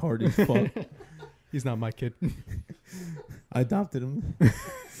guy's retarded as fuck. He's not my kid. I adopted him.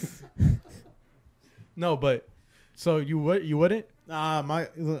 No, but so you wouldn't? Nah,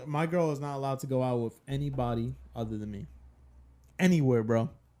 my girl is not allowed to go out with anybody other than me. Anywhere, bro.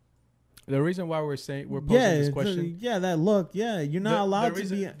 The reason why we're posing this question. that look. Yeah, you're not allowed to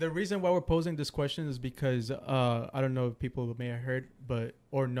be. The reason why we're posing this question is because I don't know if people may have heard,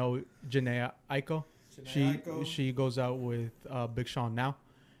 or know Janae Aiko. She goes out with Big Sean now,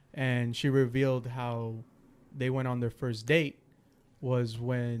 and she revealed how they went on their first date was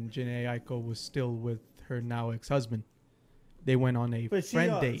when Janae Aiko was still with her now ex-husband. They went on a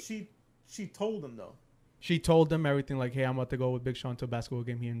friend date. She told him though. She told him everything like, hey, I'm about to go with Big Sean to a basketball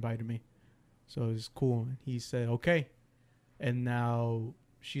game. He invited me. So it was cool. And he said, okay. And now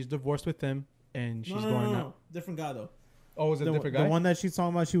she's divorced with him and she's going out. Different guy though. Oh, was it a different guy? The one that she's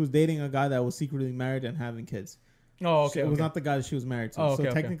talking about, she was dating a guy that was secretly married and having kids. Oh, okay. It was not the guy that she was married to. Oh, okay, so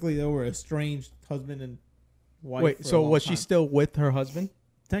okay. technically they were estranged husband and wife. Wait, for so a long was time. she still with her husband?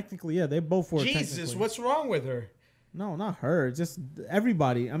 Technically, yeah, they both were. Jesus, technically. what's wrong with her? No, not her. Just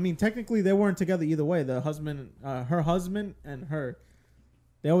everybody. I mean, technically, they weren't together either way. The husband, her husband, and her.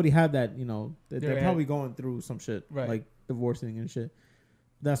 They already had that, you know. They're Yeah. probably going through some shit, Right. like divorcing and shit.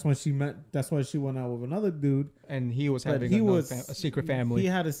 That's when she met. That's why she went out with another dude. And he was But having he another was a secret family. He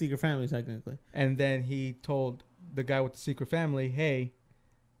had a secret family technically. And then he told the guy with the secret family, "Hey,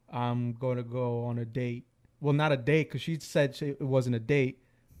 I'm going to go on a date." Well, not a date, because she said it wasn't a date.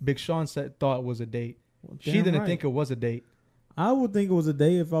 Big Sean thought it was a date. Well, She damn didn't right. think it was a date. I would think it was a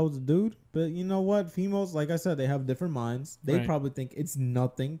date if I was a dude, but you know what? Females, like I said, they have different minds. They Right. probably think it's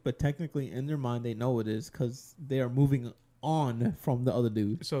nothing, but technically in their mind they know it is because they are moving on from the other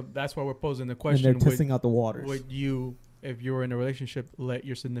dude So that's why we're posing the and question: they're testing out the waters. would you, if you were in a relationship, let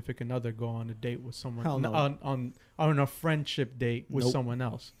your significant other go on a date with someone Hell no. on a friendship date with Nope. someone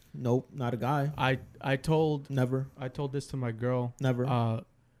else? Nope, not a guy. I told Never, this to my girl. never.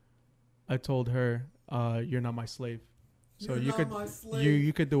 I told her, "You're not my slave." So You're you not could my slave.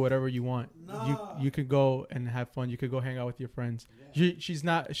 you could do whatever you want. Nah. You could go and have fun. You could go hang out with your friends. She's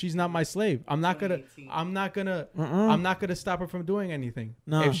not my slave. I'm not gonna 2018. stop her from doing anything.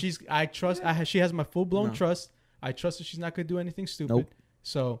 No. If she has my full blown No. trust. I trust that she's not gonna do anything stupid. Nope.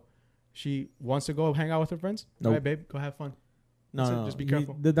 So she wants to go hang out with her friends. Nope. All right, babe, go have fun. No, That's it. no, Just be you-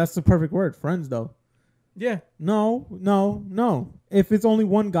 careful. that's the perfect word. Friends, though. Yeah. No. If it's only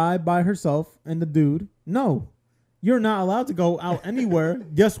one guy by herself and the dude, no. You're not allowed to go out anywhere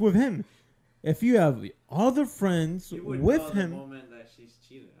just with him. If you have other friends You would with know him, the moment that she's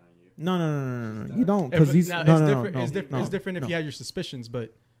cheating on you. no. You don't, because he's Now, no, it's no, different. no, It's no, different. no, It's different if no. you had your suspicions,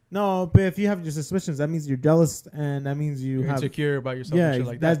 but No, but if you have your suspicions, that means you're jealous, and that means you you're have. insecure about yourself Yeah, and shit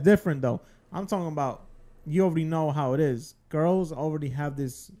like that's that. different though. I'm talking about you already know how it is. Girls already have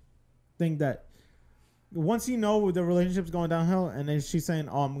this thing that once you know the relationship's going downhill, and then she's saying,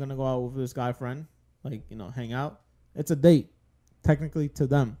 "Oh, I'm gonna go out with this guy friend, like hang out." It's a date, technically to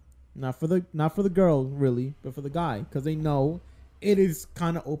them, not for the girl really, but for the guy, because they know it is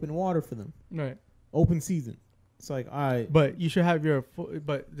kind of open water for them, Right. open season. It's like, all right, But you should have your.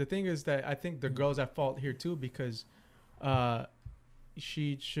 But the thing is that I think the girl's at fault here too, because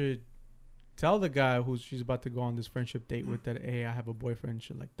she should tell the guy who she's about to go on this friendship date with that, hey, I have a boyfriend,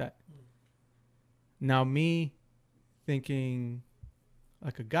 shit like that. Now me thinking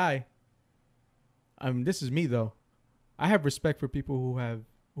like a guy. This is me though. I have respect for people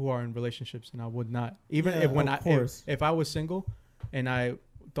who are in relationships, and I would not even Yeah, if I was single, and I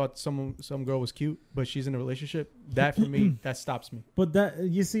thought some girl was cute, but she's in a relationship, that for me that stops me. But that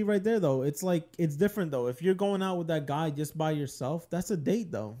you see right there though, it's like it's different though. If you're going out with that guy just by yourself, that's a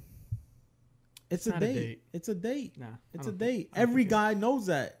date though. It's a not a date. date. It's a date. Nah, It's I a don't think- date. I don't Every think guy knows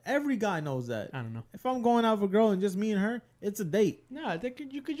that. Every guy knows that. I don't know. If I'm going out with a girl and just me and her, it's a date. Nah,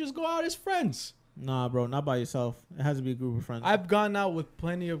 you could just go out as friends. Nah, bro, not by yourself. It has to be a group of friends. I've gone out with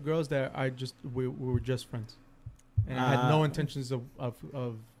plenty of girls that we were just friends, and I had no intentions of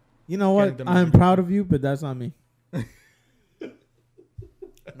You know getting what? them I'm into proud of you, but that's not me.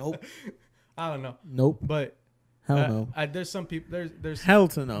 Nope. I don't know, Nope. but Hell no. there's some people there's Hell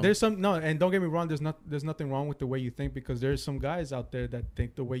to no. there's some no, and don't get me wrong, there's nothing wrong with the way you think, because there's some guys out there that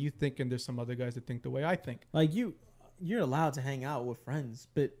think the way you think, and there's some other guys that think the way I think. Like you're allowed to hang out with friends,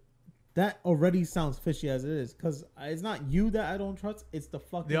 but that already sounds fishy as it is, because it's not you that I don't trust. It's the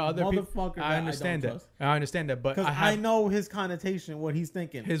fucking The other people, motherfucker that I understand I that. don't trust. I understand that, but Because I I know his connotation, what he's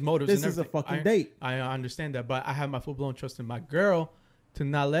thinking. his motives. This and is a everything. fucking date. I understand that, but I have my full blown trust in my girl to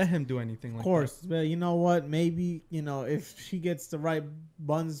not let him do anything like Of course, but you know what? Maybe if she gets the right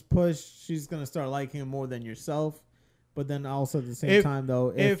buttons pushed, she's gonna start liking him more than yourself. But then also at the same time, though,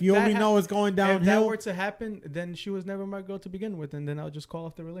 if you that already know it's going that. If that downhill, were to happen, then she was never my girl to begin with, and then I'll just call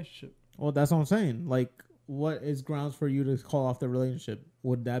off the relationship. well, that's what I'm saying. Like, what is grounds for you to call off the relationship?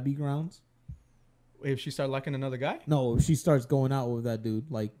 Would that be grounds? If she started liking another guy, No, if she starts going out with that dude,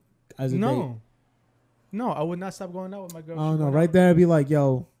 like as a date. No, I would not stop going out with my girl. Oh She no, went right out. there, I'd be like,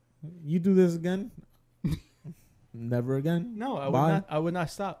 yo, you do this again? Never again. No, I would Bye. not. I would not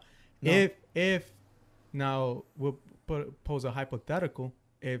stop. No. If now we'll pose a hypothetical.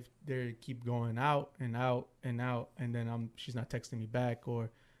 If they keep going out and out and out, and then she's not texting me back, or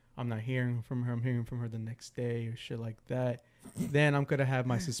I'm not hearing from her. I'm hearing from her the next day or shit like that. Then I'm gonna have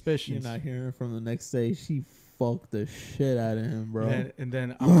my You're suspicions. not hearing from the next day. She fucked the shit out of him, bro.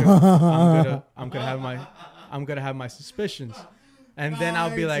 Then I'm gonna have my suspicions, and then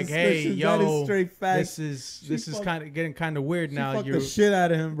I'll be like, hey, Suspicions, yo, that is straight facts. this is kind of getting kind of weird She now. fucked You're the shit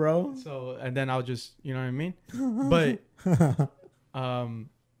out of him, bro. so, and then I'll just, you know what I mean? But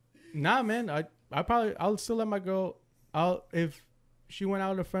nah, man, I'll still let my girl. If she went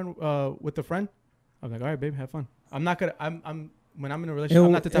out with a friend, I'm like, all right, babe, have fun. When I'm in a relationship,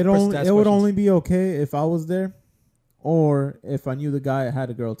 I'm not the type of person to ask It would questions. only be okay if I was there, or if I knew the guy had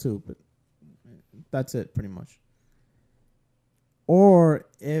a girl too. But that's it, pretty much. Or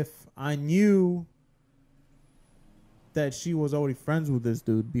if I knew that she was already friends with this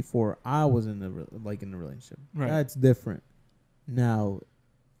dude before I was in the relationship. Right. That's different. Now,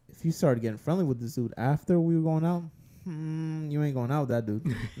 if you started getting friendly with this dude after we were going out, you ain't going out with that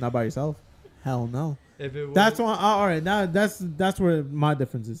dude. Not by yourself. Hell no. If it was, That's why. All right. Now that's where my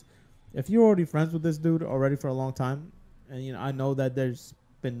difference is. If you're already friends with this dude already for a long time, and I know that there's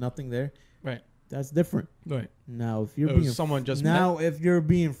been nothing there. Right. That's different. Right. Now, if you're It was being someone just now, if you're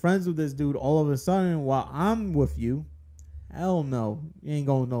being friends with this dude all of a sudden while I'm with you, hell no, you ain't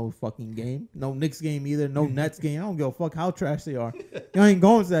going no fucking game, no Knicks game either, no Nets game. I don't give a fuck how trash they are. You ain't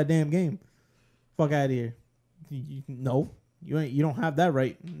going to that damn game. Fuck out of here. No, you ain't. You don't have that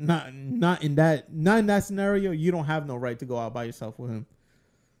right. Not in that scenario. You don't have no right to go out by yourself with him.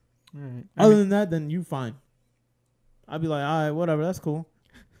 All right. Other than that, then you fine. I'd be like, all right, whatever, that's cool.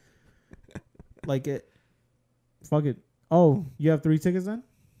 Like it. Fuck it. Oh, you have 3 tickets then?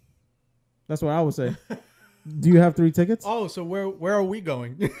 That's what I would say. Do you have 3 tickets? Oh, so where are we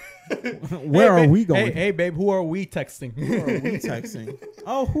going? Where are we going? Hey, babe, who are we texting? Who are we texting?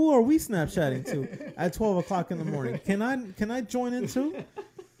 Oh, who are we Snapchatting to at 12 o'clock in the morning? Can I join in too?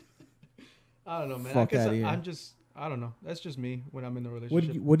 I don't know, man. Fuck I guess outta here. I don't know. That's just me when I'm in a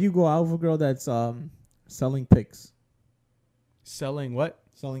relationship. Would you go out with a girl that's selling pics? Selling what?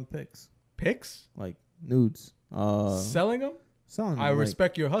 Selling pics. Pics? Like nudes. Selling them? Selling them, I like,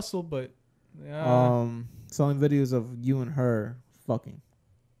 respect your hustle, but selling videos of you and her fucking.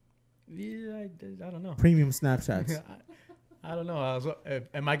 Yeah, I don't know. Premium Snapchats. I don't know.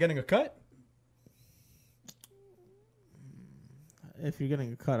 Am I getting a cut? If you're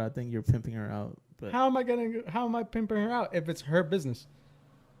getting a cut, I think you're pimping her out. But How am I pimping her out if it's her business?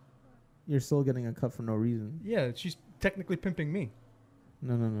 you're still getting a cut for no reason. Yeah, she's technically pimping me.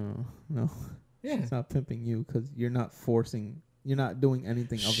 No. Yeah. It's not pimping you because you're not forcing. You're not doing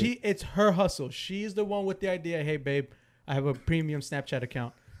anything of it. It's her hustle. She's the one with the idea. Hey, babe, I have a premium Snapchat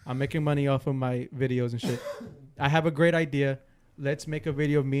account. I'm making money off of my videos and shit. I have a great idea. Let's make a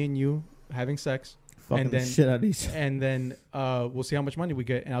video of me and you having sex. Fucking and then, the shit out of each other. And then we'll see how much money we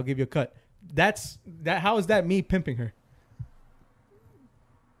get, and I'll give you a cut. How is that me pimping her?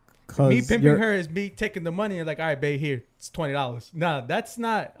 Me pimping her is me taking the money and like, all right, babe, here, it's $20. Nah, that's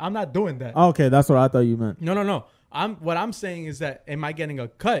not. I'm not doing that. Okay, that's what I thought you meant. No. What I'm saying is that, am I getting a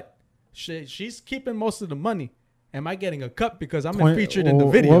cut? She's keeping most of the money. Am I getting a cut because I'm featured in the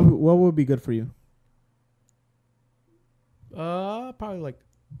video? What would be good for you? Probably like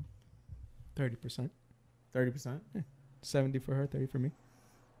 30%. 30%? 70 for her, 30 for me.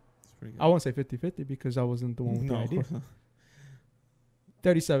 That's pretty good. I won't say 50-50 because I wasn't the one with the of idea. course not.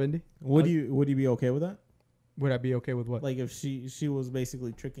 30-70. Would you be okay with that? Would I be okay with what? Like if she was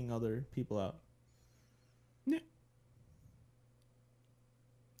basically tricking other people out? Yeah.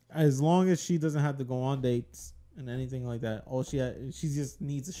 As long as she doesn't have to go on dates and anything like that. She just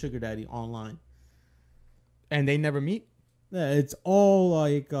needs a sugar daddy online. And they never meet? Yeah, it's all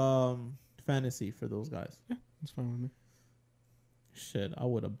like fantasy for those guys. Yeah, that's fine with me. Shit, I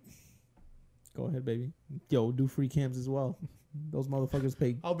would have. Go ahead, baby. Yo, do free cams as well. Those motherfuckers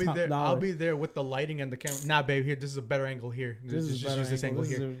pay. I'll be there. $. I'll be there with the lighting and the camera. Nah, babe, here. This is a better angle here. This is just use this angle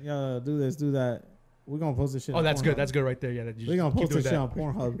here. Yeah, do this, do that. We're gonna post this shit. Oh, that's good. That's good right there. Yeah, We're gonna post this shit on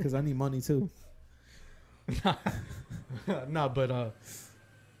Pornhub because I need money too. No, but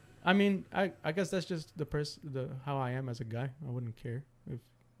I mean, I guess that's just how I am as a guy. I wouldn't care if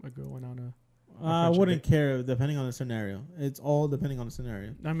a girl went on a. I wouldn't care depending on the scenario. It's all depending on the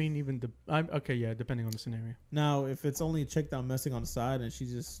scenario. I mean, even depending on the scenario. Now, if it's only a chick that I'm messing on the side and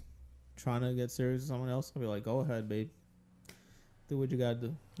she's just trying to get serious with someone else, I'll be like, go ahead, babe. Do what you gotta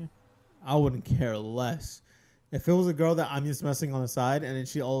do. Yeah. I wouldn't care less. If it was a girl that I'm just messing on the side and then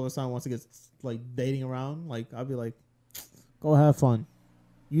she all of a sudden wants to get like dating around, like I'd be like, go have fun.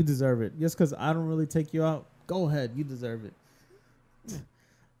 You deserve it. Just because I don't really take you out, go ahead. You deserve it.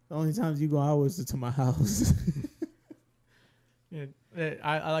 The only times you go out is to my house. Yeah,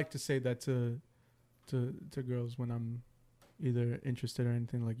 I like to say that to girls when I'm either interested or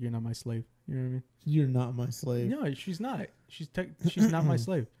anything. Like, you're not my slave. You know what I mean? You're not my slave. No, she's not. She's not my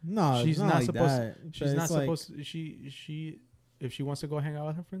slave. No, she's not not like supposed. that. She's not like, supposed. She if she wants to go hang out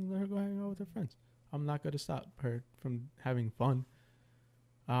with her friends, let her go hang out with her friends. I'm not gonna stop her from having fun.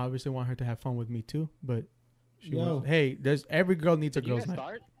 I obviously want her to have fun with me too, but she wants, hey, every girl needs a girl's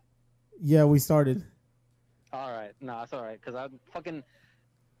night. Yeah, we started. All right, no, that's all right. Cause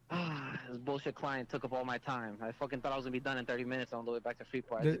This bullshit client took up all my time. I fucking thought I was gonna be done in 30 minutes on the way back to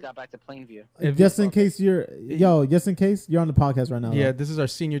Freeport. I just got back to Plainview. Just in case you're on the podcast right now. Yeah, though. this is our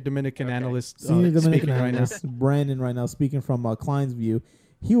senior Dominican analyst. Senior Dominican speaking analyst Brandon right now speaking from Klein's View.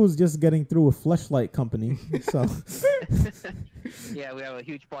 He was just getting through a fleshlight company, so. Yeah, we have a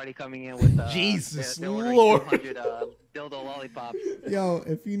huge party coming in with Jesus they're ordering Lord. 200 dildo lollipops. Yo,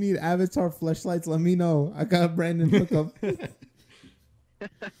 if you need Avatar fleshlights, let me know. I got Brandon hook up.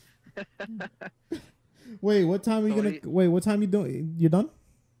 Wait, what time are you gonna? Wait, what time you doing? You done?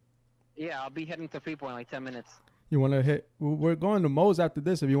 Yeah, I'll be heading to Freeport in like 10 minutes. You want to hit? We're going to Moe's after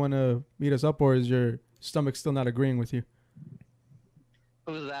this. If you want to meet us up, or is your stomach still not agreeing with you?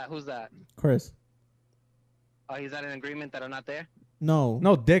 Who's that? Who's that? Chris. Oh, he's at an agreement that I'm not there? No.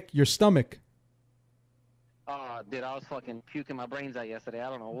 No, Dick, your stomach. Oh, dude, I was fucking puking my brains out yesterday. I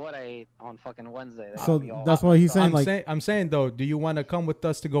don't know what I ate on fucking Wednesday. So that's why he's saying I'm saying though, do you want to come with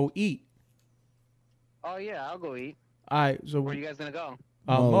us to go eat? Oh yeah, I'll go eat. All right. So where are you guys gonna go?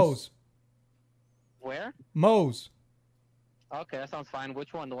 Moe's. Where? Moe's. Okay, that sounds fine.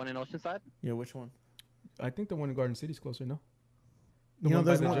 Which one? The one in Oceanside? Yeah, which one? I think the one in Garden City's closer. No.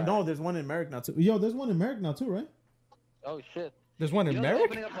 There's one. No, there's one in Merrick now too. Yo, there's one in Merrick now too, right? Oh shit. There's one in Merrick.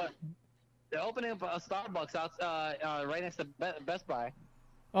 They're opening up a Starbucks out right next to Best Buy.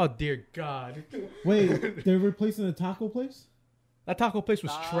 Oh dear God. Wait, they're replacing the taco place? That taco place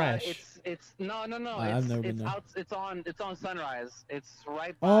was trash. It's no. I've never been there. It's on Sunrise. It's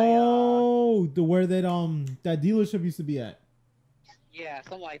right by. Oh, the where that that dealership used to be at. Yeah,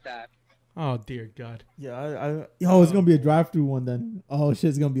 something like that. Oh dear God. Yeah, it's gonna be a drive-through one then. Oh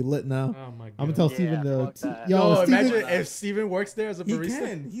shit's gonna be lit now. Oh my God. I'm gonna tell Steven imagine if Steven works there as a barista. He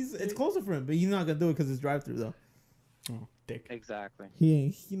can. It's closer for him, but he's not gonna do it because it's drive-through though. Oh, Dick. Exactly. He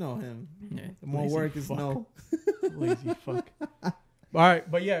ain't. You know him. Yeah. The more work is no. Lazy fuck. All right,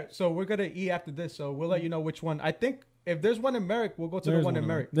 but yeah, so we're gonna eat after this, so we'll let you know which one. I think if there's one in Merrick, we'll go to the one in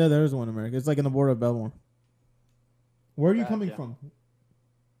Merrick. Yeah, there is one in Merrick. It's like in the border of Belmore. Where are you coming from?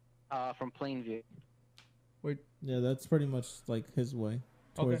 From Plainview. Wait. Yeah, that's pretty much like his way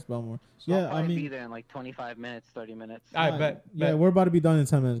towards Belmore. So I'll probably be there in like 25 minutes, 30 minutes. I bet. Yeah, we're about to be done in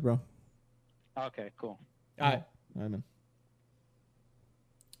 10 minutes, bro. Okay, cool. All right. All right, man.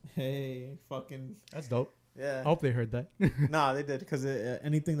 Hey, fucking. That's dope. Yeah. I hope they heard that. Nah, they did because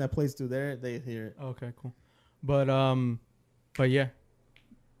anything that plays through there, they hear it. Okay, cool. But yeah,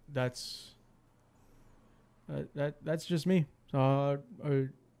 that's that's just me.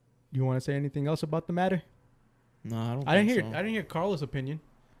 You want to say anything else about the matter? No, I don't. I didn't hear Carla's opinion.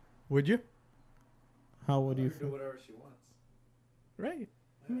 Would you? How would you do whatever she wants? Right.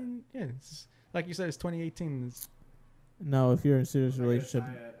 I mean, yeah. Like you said, it's 2018. No, if you're in a serious relationship,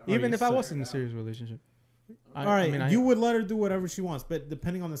 even if I was in a serious relationship. All right, you would let her do whatever she wants, but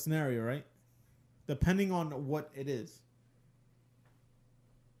depending on the scenario, right? Depending on what it is.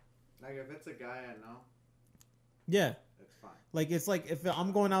 Like if it's a guy I know. Yeah. It's fine. Like it's like if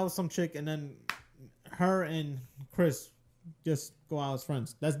I'm going out with some chick and then her and Chris just go out as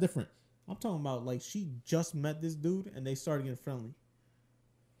friends. That's different. I'm talking about like she just met this dude and they started getting friendly.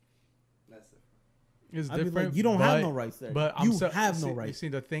 That's different. It's I'd different. Be like, you don't have no rights there. But you have no rights. You see,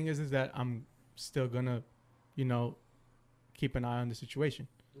 the thing is that I'm still gonna, keep an eye on the situation.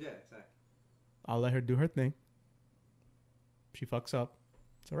 Yeah, exactly. I'll let her do her thing. She fucks up.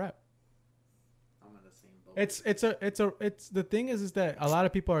 It's a wrap. I'm in the same boat. It's the thing is that a lot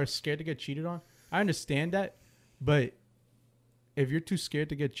of people are scared to get cheated on. I understand that, but if you're too scared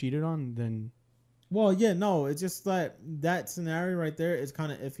to get cheated on, then well, yeah, no, it's just that scenario right there is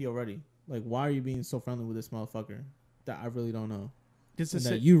kind of iffy already. Like, why are you being so friendly with this motherfucker that I really don't know?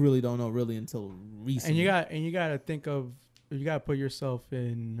 That you really don't know really until recently. And you gotta think of, you gotta put yourself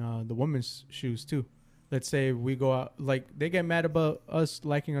in the woman's shoes too. Let's say we go out, like they get mad about us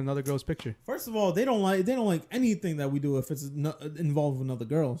liking another girl's picture. First of all, they don't like anything that we do if it's involved with another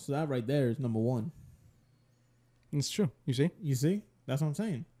girl. So that right there is number one. It's true. You see? That's what I'm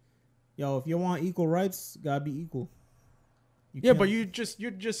saying. Yo, if you want equal rights, gotta be equal. But you're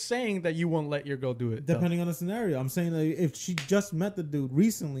just saying that you won't let your girl do it. Depending on the scenario. I'm saying that if she just met the dude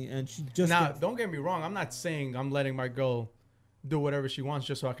recently and she just don't get me wrong. I'm not saying I'm letting my girl do whatever she wants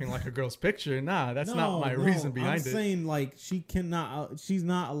just so I can like a girl's picture. Nah, that's not my reason behind it. I'm saying like she's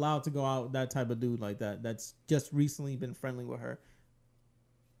not allowed to go out with that type of dude like that. That's just recently been friendly with her.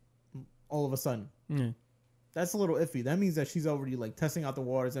 All of a sudden. Yeah. That's a little iffy. That means that she's already like testing out the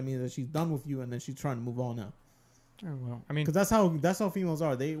waters. That means that she's done with you and then she's trying to move on now. Oh, well, I mean, because that's how females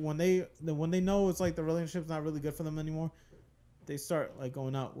are. When they know it's like the relationship's not really good for them anymore, they start like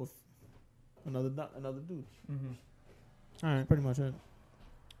going out with another dude. Mm-hmm. All right, pretty much it.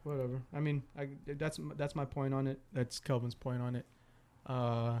 whatever. I mean, that's my point on it. That's Kelvin's point on it.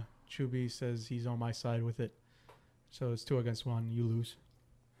 Chubby says he's on my side with it. So it's 2 against 1. You lose.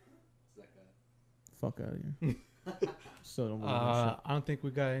 Fuck out of here. So don't believe that shit. I don't think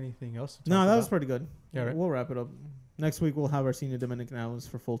we got anything else to talk No, that was about. pretty good. Yeah, right. We'll wrap it up. Next week we'll have our senior Dominican analyst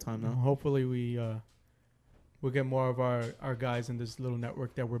for full time now. Hopefully we'll get more of our guys in this little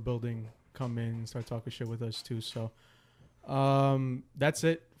network that we're building come in and start talking shit with us too. So that's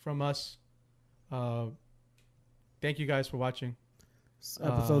it from us. Thank you guys for watching.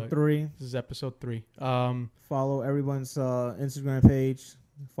 Episode 3. This is episode 3. Follow everyone's Instagram page.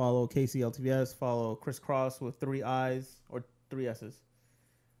 Follow Casey LTVS. Follow Chris Cross with 3 I's or 3 S's.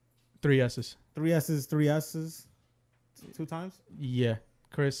 3 S's. 3 S's, 3 S's. 2 times? Yeah.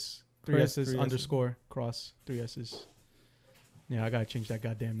 Chris 3 Chris, S's 3 S's. underscore cross 3 S's. Yeah, I gotta change that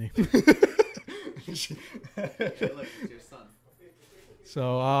goddamn name. Hey, look, it's your son.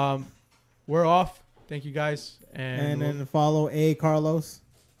 So we're off. Thank you guys, And then follow A Carlos.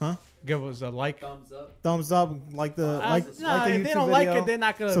 give us a like. Thumbs up. Thumbs up, like the like If the they YouTube don't video. like it, they're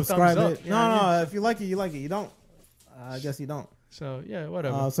not gonna Subscribe thumbs up. it. You know what I mean? No, if you like it, you like it. You don't. I guess you don't. So yeah,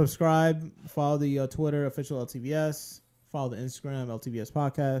 whatever. Subscribe. Follow the Twitter official LTVS. Follow the Instagram LTVS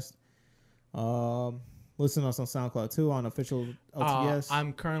Podcast. Listen to us on SoundCloud too on official LTVS.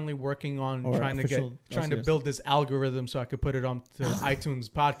 I'm currently working on Or trying to official LTVS. build this algorithm so I could put it on to iTunes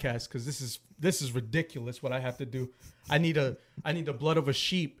podcast because this is ridiculous what I have to do. I need the blood of a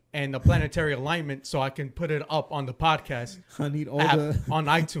sheep and the planetary alignment so I can put it up on the podcast I need all app the. on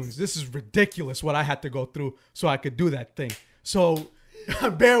iTunes. This is ridiculous what I had to go through so I could do that thing. So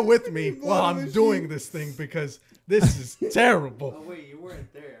bear with me while I'm doing this thing because this is terrible. Oh wait, you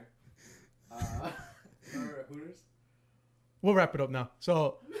weren't there. Remember Hooters? We'll wrap it up now.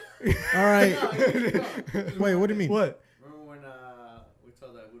 So All right. Wait, what do you mean? what? Remember when we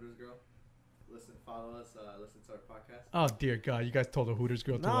told that Hooters girl, follow us, listen to our podcast. Oh dear God! You guys told the Hooters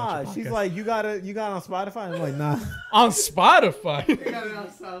girl to Nah, watch a she's podcast. like, you got it on Spotify. I'm like, nah. On Spotify. We got it on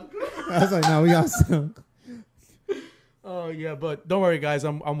SoundCloud. I was like, nah, we got some. Oh yeah, but don't worry, guys.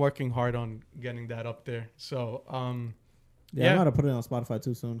 I'm working hard on getting that up there. So Yeah, I'm gonna put it on Spotify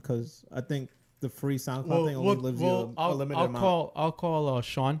too soon because I think the free SoundCloud thing only lives you a limited amount. I'll call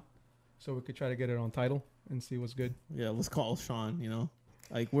Sean, so we could try to get it on title and see what's good. Yeah, let's call Sean. You know,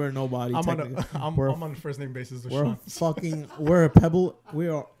 like we're nobody. I'm technically. I'm on a first name basis with We're Sean. fucking. We're a pebble.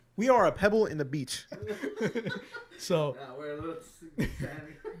 We are a pebble in the beach. So Nah, we're a little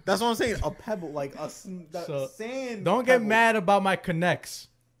sandy. That's what I'm saying. A pebble, like So, sand. don't get pebble. mad about my connects.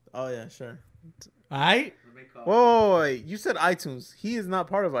 Oh yeah, sure. All right? Whoa, you said iTunes. He is not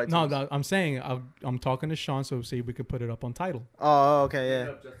part of iTunes. No, I'm saying I'm talking to Sean, so see if we could put it up on title. Oh, okay, Hit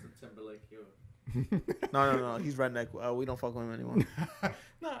yeah. up Justin Timberlake. No. He's redneck. We don't fuck with him anymore.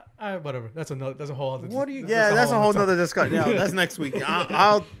 Nah, whatever. That's a whole other. Yeah, that's a whole nother discussion. Yeah, that's next week.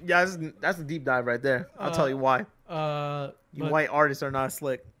 I'll that's a deep dive right there. I'll tell you why. You white artists are not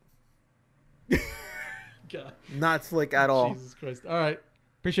slick. God. Not slick at all. Jesus Christ. All right.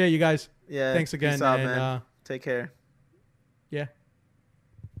 Appreciate you guys. Yeah. Thanks again. Peace out, and, man. Take care. Yeah.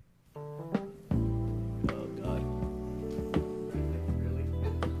 Oh God. Really?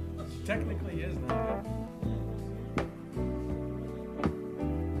 Technically is now.